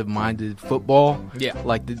offensive-minded football. Yeah.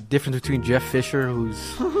 Like the difference between Jeff Fisher,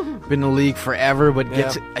 who's been in the league forever but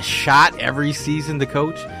gets a shot every season to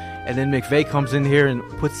coach, and then McVay comes in here and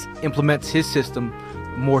implements his system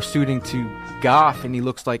more suiting to Goff, and he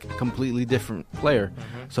looks like a completely different player.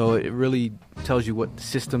 So it really tells you what the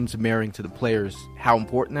system's marrying to the players, how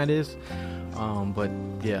important that is. But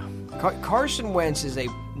yeah, Carson Wentz is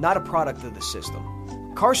not a product of the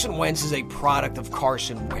system. Carson Wentz is a product of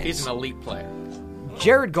Carson Wentz. He's an elite player.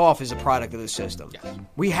 Jared Goff is a product of the system. Yes.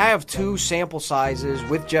 We have 2 sample sizes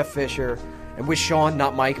with Jeff Fisher and with Sean,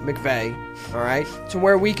 not Mike McVay, all right, to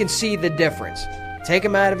where we can see the difference. Take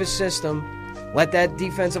him out of his system, let that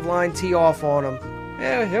defensive line tee off on him.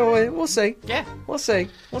 Yeah, we'll see. Yeah. We'll see.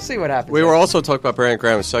 We'll see what happens. We were also talking about Brandon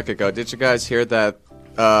Graham a second ago. Did you guys hear that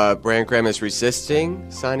Brandon Graham is resisting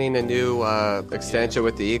signing a new extension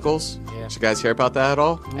with the Eagles? Yeah. Did you guys hear about that at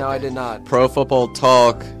all? No, I did not. Pro Football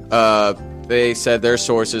Talk, they said their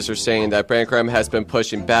sources are saying that Brandon Graham has been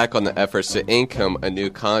pushing back on the efforts to ink him a new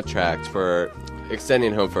contract for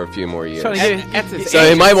extending him for a few more years. So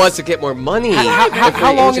he might want to get more money.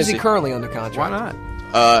 How long is he currently under contract? Why not?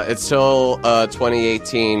 It's till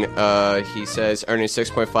 2018. He says earning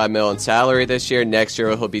 $6.5 million in salary this year. Next year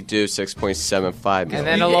he'll be due $6.75 million. And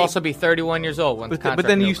then he'll also be 31 years old when the contract. But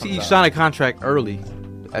then you sign a contract early.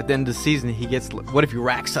 At the end of the season, he gets. What if he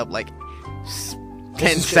racks up like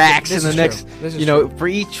 10 sacks in the next? For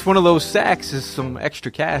each one of those sacks is some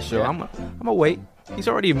extra cash. So I'm gonna wait. He's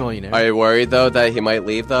already a millionaire. Are you worried though that he might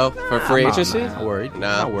leave though for free agency? Not worried. No,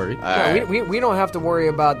 not worried. Right. We don't have to worry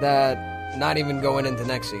about that. Not even going into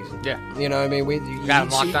next season. Yeah. You know what I mean? You got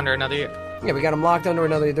him locked under another year. Yeah, we got him locked under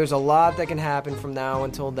another year. There's a lot that can happen from now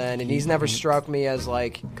until then, and he's never struck me as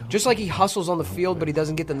just like he hustles on the field, but he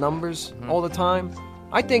doesn't get the numbers all the time.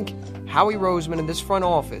 I think Howie Roseman in this front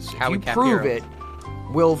office, if you prove it,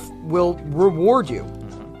 will reward you.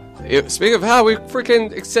 Speaking of how, we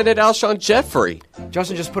freaking extended Alshon Jeffrey.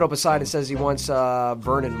 Justin just put up a sign that says he wants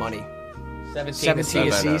Vernon money. 17 a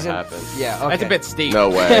season. Yeah, okay. That's a bit steep. No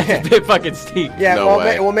way. It's a bit fucking steep. Yeah, No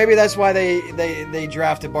way. well, maybe that's why they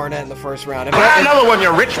drafted Barnett in the first round. Another one,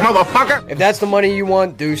 you rich motherfucker. If that's the money you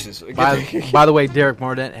want, deuces. By the way, Derek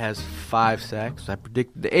Barnett has 5 sacks. I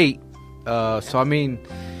predicted 8. So I mean,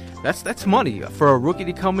 that's money for a rookie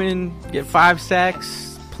to come in, get 5 sacks.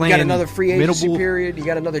 You got another free agency period. You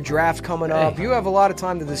got another draft coming up. You have a lot of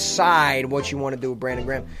time to decide what you want to do with Brandon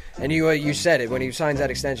Graham. And you said it. When he signs that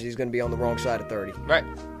extension, he's going to be on the wrong side of 30. Right.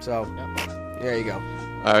 So, there you go. All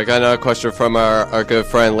right, I got another question from our good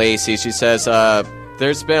friend Lacey. She says,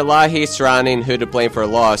 there's been a lot of heat surrounding who to blame for a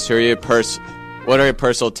loss. What are your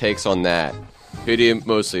personal takes on that? Who do you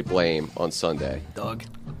mostly blame on Sunday? Doug.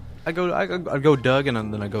 I go Doug,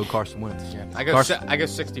 and then I go Carson Wentz. Yeah, I go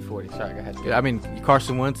 60-40. Sorry, go ahead. Yeah, I mean,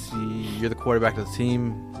 Carson Wentz, you're the quarterback of the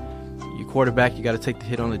team. You quarterback, you got to take the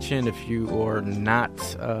hit on the chin if you are not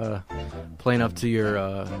playing up to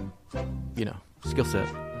your, skill set.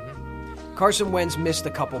 Carson Wentz missed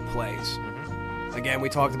a couple plays. Again, we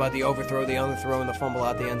talked about the overthrow, the underthrow, and the fumble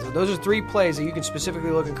out the end zone. Those are 3 plays that you can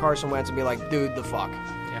specifically look at Carson Wentz and be like, dude, the fuck.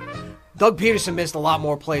 Yeah. Doug Peterson missed a lot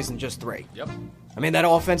more plays than just 3. Yep. I mean, that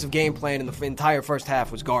offensive game plan in the entire first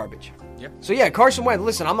half was garbage. Yep. So, yeah, Carson Wentz,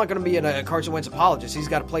 listen, I'm not going to be a Carson Wentz apologist. He's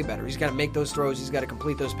got to play better. He's got to make those throws. He's got to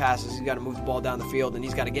complete those passes. He's got to move the ball down the field, and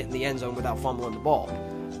he's got to get in the end zone without fumbling the ball.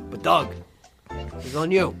 But, Doug, it's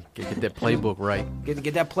on you. Get that playbook right. Get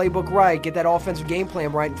that playbook right. Get that offensive game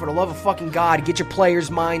plan right. And for the love of fucking God, get your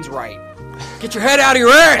players' minds right. Get your head out of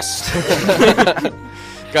your ass!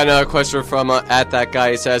 Got another question from at that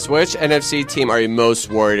guy. He says, which NFC team are you most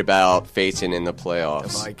worried about facing in the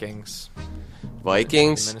playoffs? The Vikings.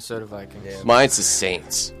 Vikings? Minnesota Vikings. Yeah. Mine's the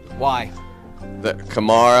Saints. Why? The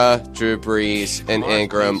Kamara, Drew Brees, and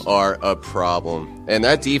Ingram are a problem. And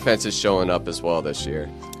that defense is showing up as well this year.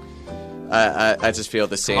 I just feel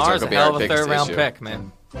the Saints are going to be our biggest issue. Kamara's a hell of a 3rd-round pick,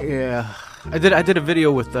 man. Yeah. I did a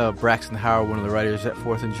video with Braxton Howard, one of the writers at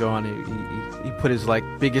 4th and John. He put his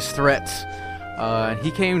biggest threats. He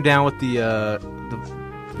came down with the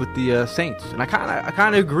Saints, and I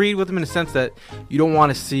kind of agreed with him in the sense that you don't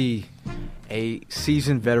want to see a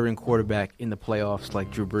seasoned veteran quarterback in the playoffs like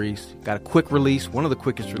Drew Brees. Got a quick release, one of the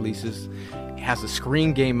quickest releases. It has a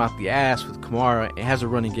screen game out the ass with Kamara. It has a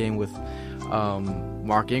running game with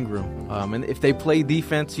Mark Ingram. And if they play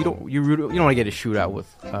defense, you don't want to get a shootout with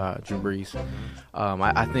Drew Brees.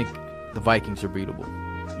 I think the Vikings are beatable.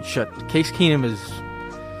 Case Keenum is.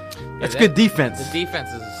 That's good defense. The defense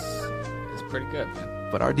is pretty good, man.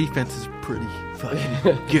 But our defense is pretty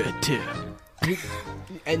fucking good, too.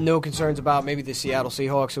 And no concerns about maybe the Seattle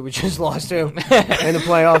Seahawks, who we just lost to in the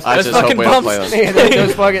playoffs. I just hope we don't play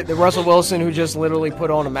them. The Russell Wilson, who just literally put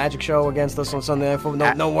on a magic show against us on Sunday Night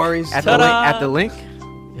Football. No worries. At the link?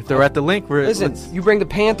 If they're at the link, you bring the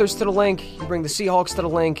Panthers to the link. You bring the Seahawks to the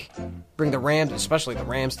link. Bring the Rams, especially the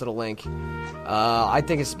Rams, to the link. I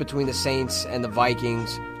think it's between the Saints and the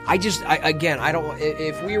Vikings. I don't.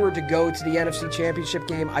 If we were to go to the NFC Championship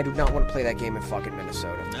game, I do not want to play that game in fucking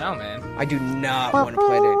Minnesota. No, man. I do not want to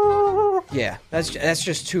play that. Yeah, that's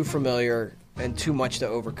just too familiar and too much to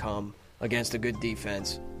overcome against a good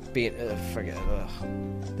defense. Forget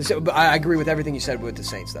it. I agree with everything you said with the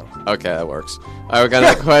Saints, though. Okay, that works. All right, we got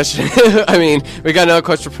another question. We got another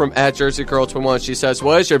question from at Jersey Girl 21. She says,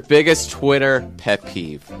 "What is your biggest Twitter pet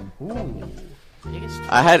peeve?" Ooh.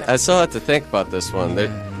 I still had to think about this one.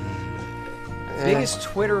 Biggest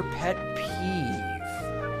Twitter pet peeve.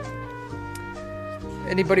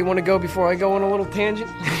 Anybody want to go before I go on a little tangent?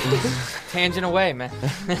 Tangent away, man.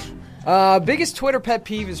 Biggest Twitter pet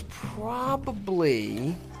peeve is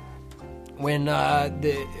probably when do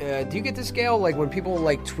you get this, Gail? Like when people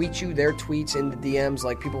tweet you their tweets in the DMs,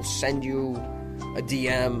 like people send you a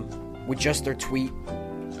DM with just their tweet.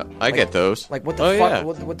 I get those. Like what the fuck? Yeah.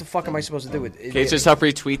 What the fuck am I supposed to do with it? It's just help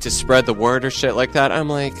retweet to spread the word or shit like that. I'm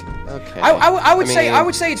like, okay. I would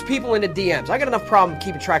say it's people in the DMs. I got enough problem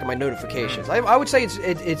keeping track of my notifications. I would say it's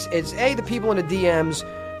the people in the DMs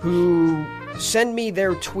who send me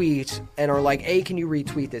their tweets and are like, hey, can you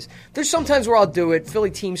retweet this? There's sometimes where I'll do it.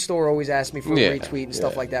 Philly Team Store always asks me for a retweet and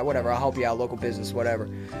stuff like that. Whatever, I'll help you out, local business, whatever.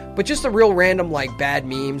 But just the real random bad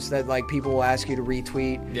memes that people will ask you to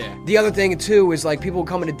retweet. Yeah. The other thing too is people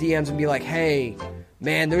come into DMs and be like, hey,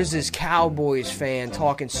 man, there's this Cowboys fan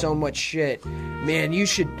talking so much shit. Man, you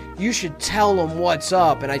should tell him what's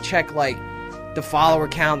up. And I check the follower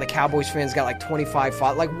count. The Cowboys fans got 25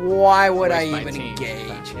 followers. Why would I even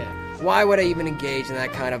engage? Why would I even engage in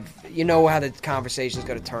that kind of, you know how the conversation's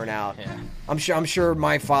going to turn out. Yeah. I'm sure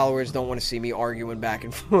my followers don't want to see me arguing back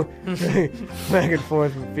and forth,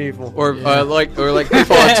 with people. Or like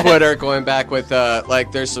people on Twitter going back with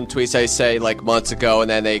there's some tweets I say like months ago, and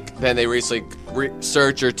then they recently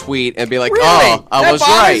search your tweet and be like, really? "Oh, I was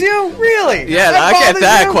right." You? Really? Yeah, I get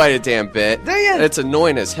that quite a damn bit. It's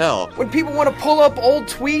annoying as hell. When people want to pull up old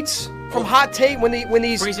tweets from Hot Take, when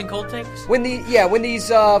these freezing cold takes, when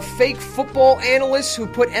these fake football analysts who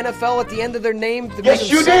put NFL at the end of their name to make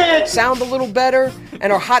them sound a little better,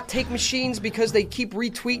 and are Hot Take machines because they keep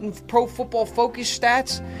retweeting Pro Football Focus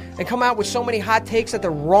stats and come out with so many hot takes that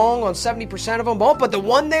they're wrong on 70% of them. Oh, but the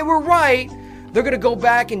one they were right. They're going to go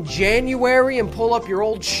back in January and pull up your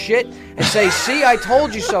old shit and say, see, I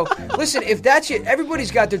told you so. Listen, if that's it, everybody's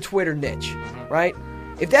got their Twitter niche, right?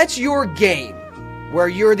 If that's your game, where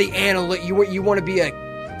you're the analyst, you want to be a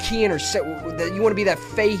Kean or you want to be that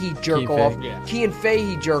Fahey jerk-off, Kean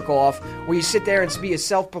Fahey jerk-off, where you sit there and be a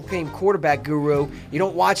self-proclaimed quarterback guru. You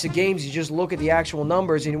don't watch the games, you just look at the actual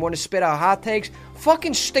numbers, and you want to spit out hot takes,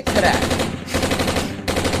 fucking stick to that.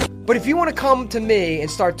 But if you want to come to me and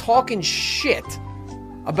start talking shit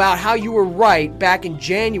about how you were right back in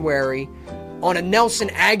January on a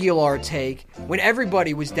Nelson Aguilar take, when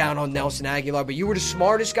everybody was down on Nelson Aguilar, but you were the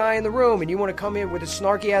smartest guy in the room, and you want to come in with a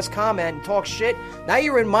snarky-ass comment and talk shit, now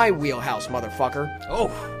you're in my wheelhouse, motherfucker.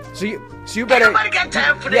 Oh. So you better...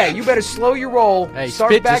 you better slow your roll. Hey,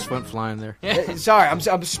 start spit back. just went flying there. Sorry, I'm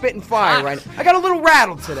spitting fire right now. I got a little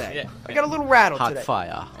rattled today. I got a little rattled today. Hot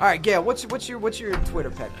fire. All right, Gail, what's your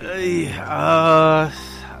Twitter pet peeve?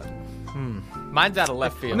 Mine's out of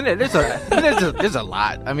left field. I mean, there's a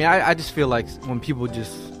lot. I mean, I just feel like when people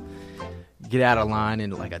just get out of line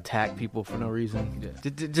and like attack people for no reason,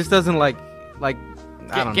 it just doesn't I don't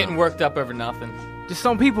know. Getting worked up over nothing. Just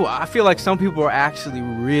some people, I feel like some people are actually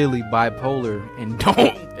really bipolar and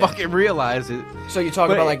don't fucking realize it. So you're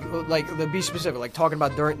talking about like be specific, like talking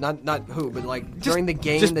about during not who, but like during the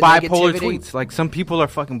game, just the bipolar negativity? tweets. Like some people are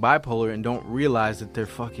fucking bipolar and don't realize that they're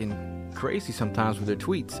fucking crazy sometimes with their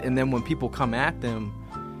tweets. And then when people come at them,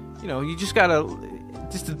 you just gotta.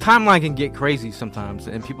 Just the timeline can get crazy sometimes,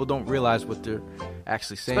 and people don't realize what they're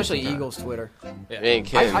actually saying. Especially sometimes. Eagles Twitter.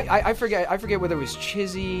 I forget whether it was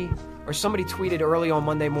Chizzy or somebody tweeted early on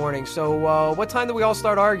Monday morning. So what time do we all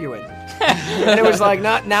start arguing? And it was like,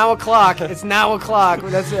 not now o'clock. It's now o'clock.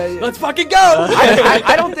 Let's fucking go.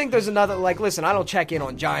 I don't think there's another. Like, listen, I don't check in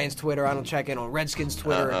on Giants Twitter. I don't check in on Redskins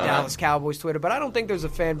Twitter, or Dallas Cowboys Twitter. But I don't think there's a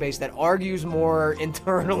fan base that argues more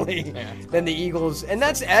internally than the Eagles. And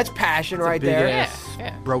that's passion right there.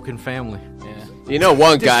 Broken family. You know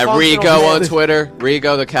one guy, Rigo on Twitter.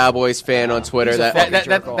 Rigo, the Cowboys fan on Twitter.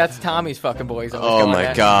 That's Tommy's fucking boys. Oh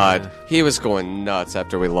my God, he was going nuts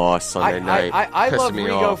after we lost Sunday night. I love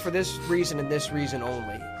Rigo for this reason and this reason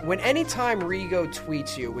only. Anytime Rigo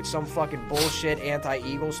tweets you with some fucking bullshit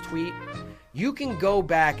anti-Eagles tweet, you can go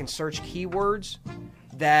back and search keywords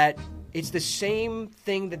that it's the same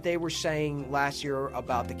thing that they were saying last year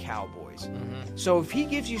about the Cowboys. Mm-hmm. So if he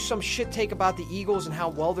gives you some shit take about the Eagles and how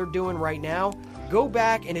well they're doing right now, go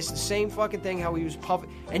back and it's the same fucking thing how he was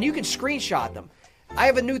puffing. And you can screenshot them. I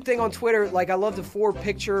have a new thing on Twitter. Like, I love the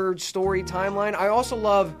 4-picture story timeline. I also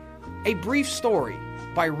love a brief story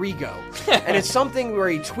by Rigo. And it's something where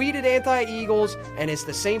he tweeted anti-Eagles, and it's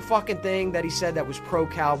the same fucking thing that he said that was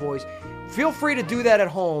pro-Cowboys. Feel free to do that at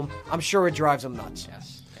home. I'm sure it drives him nuts.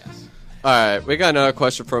 Yes. All right, we got another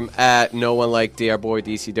question from @NoOneLikeD. Our boy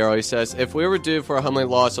DC Darrell. He says, if we were due for a humbling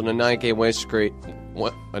loss on a 9-game win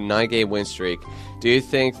streak, do you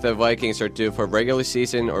think the Vikings are due for a regular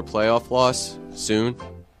season or playoff loss soon?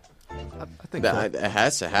 I think so. It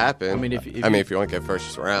has to happen. I mean, if you want to get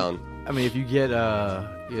first round. I mean, if you get Aaron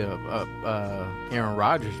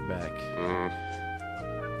Rodgers back,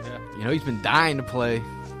 he's been dying to play. Yeah.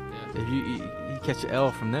 If you catch an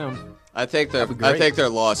L from them. I think their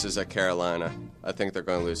loss is at Carolina. I think they're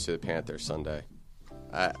going to lose to the Panthers Sunday.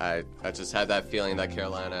 I just had that feeling that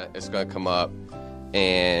Carolina is going to come up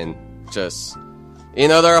and just,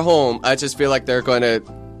 they're at home. I just feel like they're going to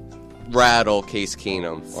rattle Case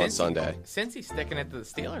Keenum on Sunday. Cincy's sticking it to the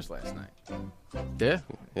Steelers last night.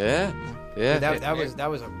 Yeah. That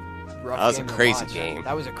was a rough game. That was a crazy watch. game.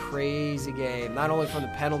 That was a crazy game. Not only from the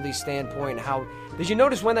penalty standpoint and how Did you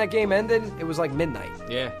notice when that game ended? It was like midnight.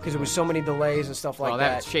 Yeah. Because there was so many delays and stuff like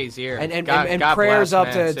that. That was Shazier. And God prayers bless,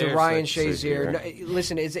 up man. to Ryan Shazier. Shazier. No,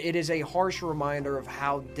 listen, it is a harsh reminder of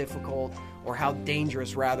how difficult or how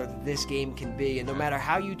dangerous, rather, this game can be. And no matter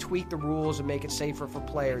how you tweak the rules and make it safer for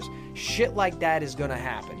players, shit like that is going to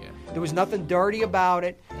happen. Yeah. There was nothing dirty about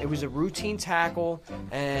it. It was a routine tackle,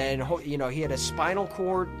 and he had a spinal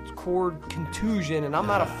cord contusion. And I'm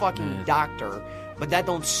not a fucking doctor, but that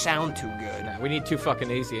don't sound too good. No, we need too fucking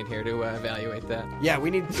easy in here to evaluate that. Yeah, we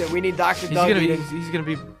need Dr. Doug.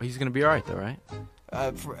 He's gonna be all right though, right?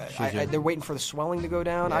 They're waiting for the swelling to go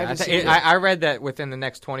down. Yeah, I read that within the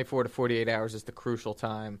next 24 to 48 hours is the crucial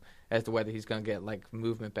time as to whether he's going to get like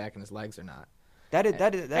movement back in his legs or not.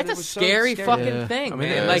 That's a scary fucking thing,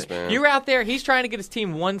 man. Like you're out there, he's trying to get his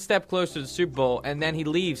team one step closer to the Super Bowl, and then he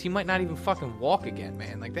leaves. He might not even fucking walk again,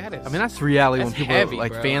 man. Like that is. I mean, that's the reality when people heavy,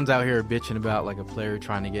 like bro. fans out here are bitching about like a player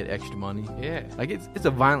trying to get extra money. Yeah, like it's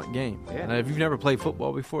a violent game. Yeah. And if you've never played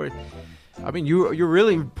football before, I mean, you're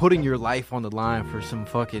really putting your life on the line for some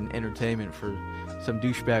fucking entertainment for some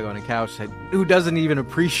douchebag on a couch who doesn't even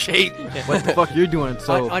appreciate what the fuck you're doing.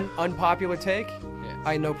 So unpopular take.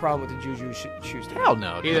 I had no problem with the Juju Schuster. Hell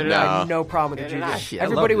no. I had no problem with the Juju.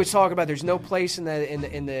 Everybody was talking about there's no place in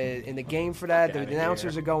the game for that. The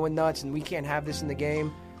announcers are going nuts, and we can't have this in the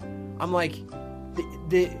game. I'm like,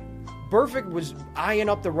 the Burfict was eyeing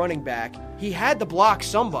up the running back. He had to block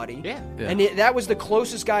somebody, and that was the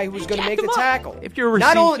closest guy who was going to make the tackle. If you're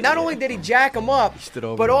not only did he jack him up,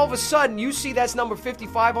 but all of a sudden you see that's number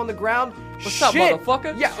 55 on the ground. What's up,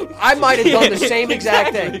 motherfucker? Yeah, I might have done the same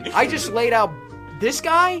exact thing. I just laid out. This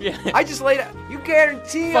guy? Yeah. I just laid out. You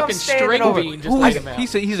guarantee I'm standing over.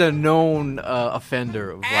 He's a known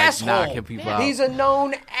offender of like knocking people out. He's a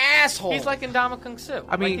known asshole. He's like Ndamukong Kung Su.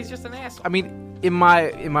 I mean, he's just an asshole. I mean, in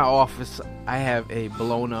my office, I have a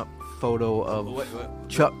blown up photo of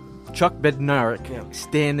Chuck Bednarik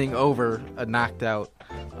standing over a knocked out.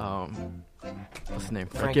 What's his name?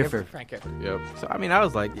 Frank Gifford. Yep. So I mean, I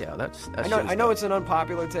was like, yeah, that's. I know it's an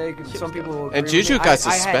unpopular take. Some people will agree and Juju got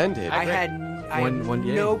suspended. I had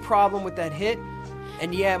no problem with that hit.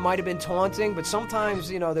 And yeah, it might have been taunting, but sometimes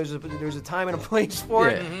there's a time and a place for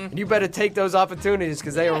it, and you better take those opportunities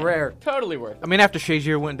because they are rare. Totally worth it. I mean, after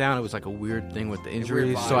Shazier went down, it was like a weird thing with the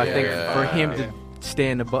injuries. So I think for him to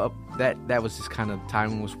stand above that was just kind of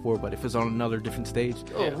timing was poor. But if it's on another different stage,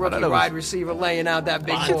 rookie wide receiver laying out that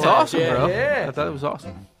big ball. It's awesome, bro. Yeah. I thought it was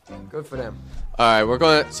awesome. Good for them. All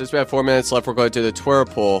right, since we have 4 minutes left, we're going to do the Twitter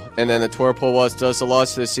poll. And then the Twitter poll was, does the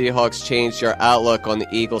loss to the Seahawks change your outlook on the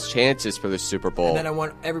Eagles' chances for the Super Bowl? And then I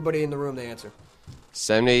want everybody in the room to answer.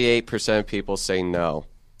 78% of people say no.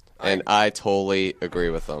 And I totally agree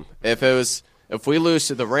with them. If we lose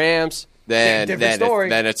to the Rams, then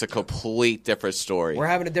it's a complete different story. We're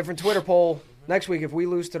having a different Twitter poll next week if we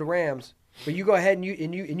lose to the Rams. But you go ahead and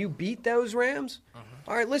you beat those Rams?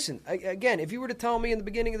 All right, listen, again, if you were to tell me in the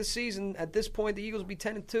beginning of the season, at this point, the Eagles would be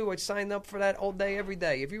 10-2, I'd sign up for that all day, every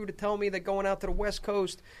day. If you were to tell me that going out to the West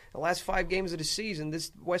Coast, the last 5 games of the season,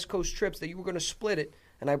 this West Coast trips, that you were going to split it,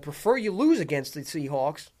 and I prefer you lose against the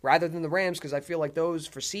Seahawks rather than the Rams because I feel like those,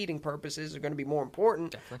 for seeding purposes, are going to be more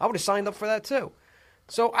important, I would have signed up for that too.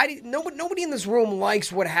 So nobody in this room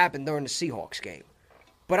likes what happened during the Seahawks game.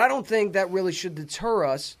 But I don't think that really should deter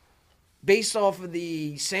us. Based off of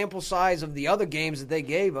the sample size of the other games that they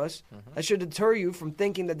gave us, that should deter you from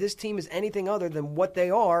thinking that this team is anything other than what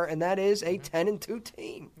they are, and that is a 10-2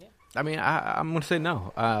 team. Yeah. I mean, I'm going to say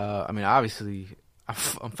no. I mean, obviously, I'm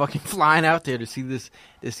fucking flying out there to see this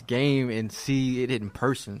game and see it in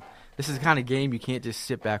person. This is the kind of game you can't just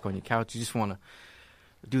sit back on your couch. You just want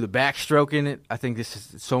to do the backstroke in it. I think this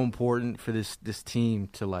is so important for this team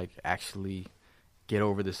to like actually get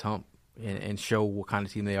over this hump. And show what kind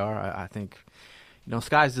of team they are. I think,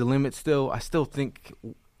 sky's the limit still. I still think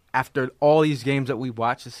after all these games that we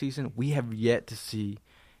watched this season, we have yet to see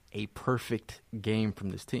a perfect game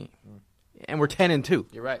from this team. And we're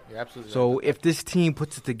 10-2. You're right. You're absolutely right. So if this team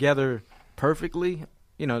puts it together perfectly,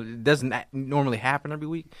 it doesn't normally happen every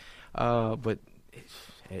week. But,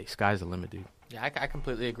 hey, sky's the limit, dude. Yeah, I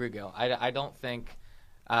completely agree, Gil. I don't think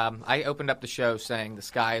I opened up the show saying the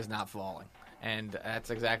sky is not falling. And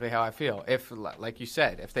that's exactly how I feel. If, like you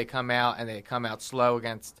said, if they come out and they come out slow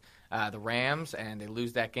against the Rams and they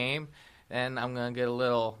lose that game, then I'm going to get a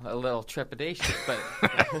little trepidation. But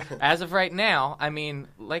as of right now, I mean,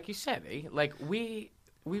 like you said, like we've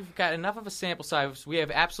got enough of a sample size. We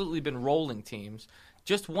have absolutely been rolling teams.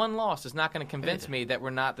 Just one loss is not going to convince me that we're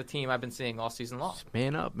not the team I've been seeing all season long.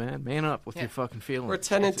 Man up, man. Man up with your fucking feelings. We're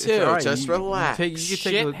 10-2. Right. Just relax.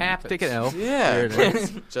 Shit happens. Take an L. Yeah.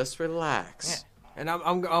 Just relax. And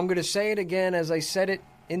I'm going to say it again as I said it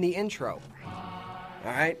in the intro.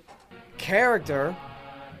 All right? Character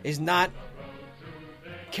is not...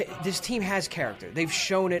 This team has character. They've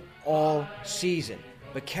shown it all season.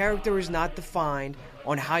 But character is not defined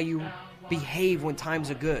on how you behave when times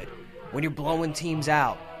are good, when you're blowing teams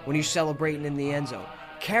out, when you're celebrating in the end zone.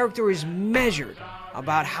 Character is measured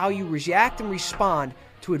about how you react and respond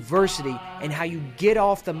to adversity and how you get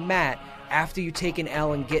off the mat after you take an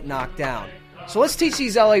L and get knocked down. So let's teach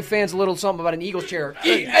these LA fans a little something about an Eagles chair. Fuck!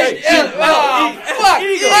 God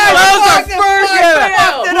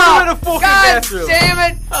damn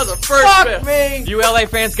it! That was a first. Fuck me! You LA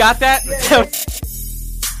fans got that? No!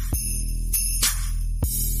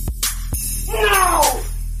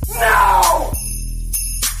 No!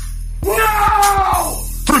 No!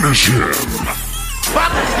 Finish him!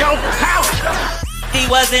 Fuck your couch! He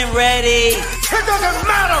wasn't ready! It doesn't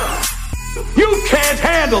matter! You can't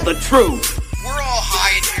handle the truth! We're all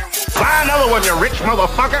high in here. Buy another one, you rich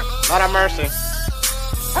motherfucker! Not a mercy.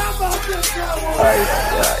 How about this guy?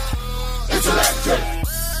 It's electric!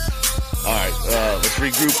 Alright, let's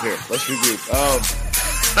regroup here. Let's regroup.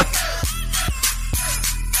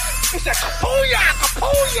 It's a kapooyah!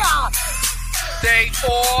 Kapooyah! Stay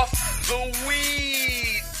off the weed.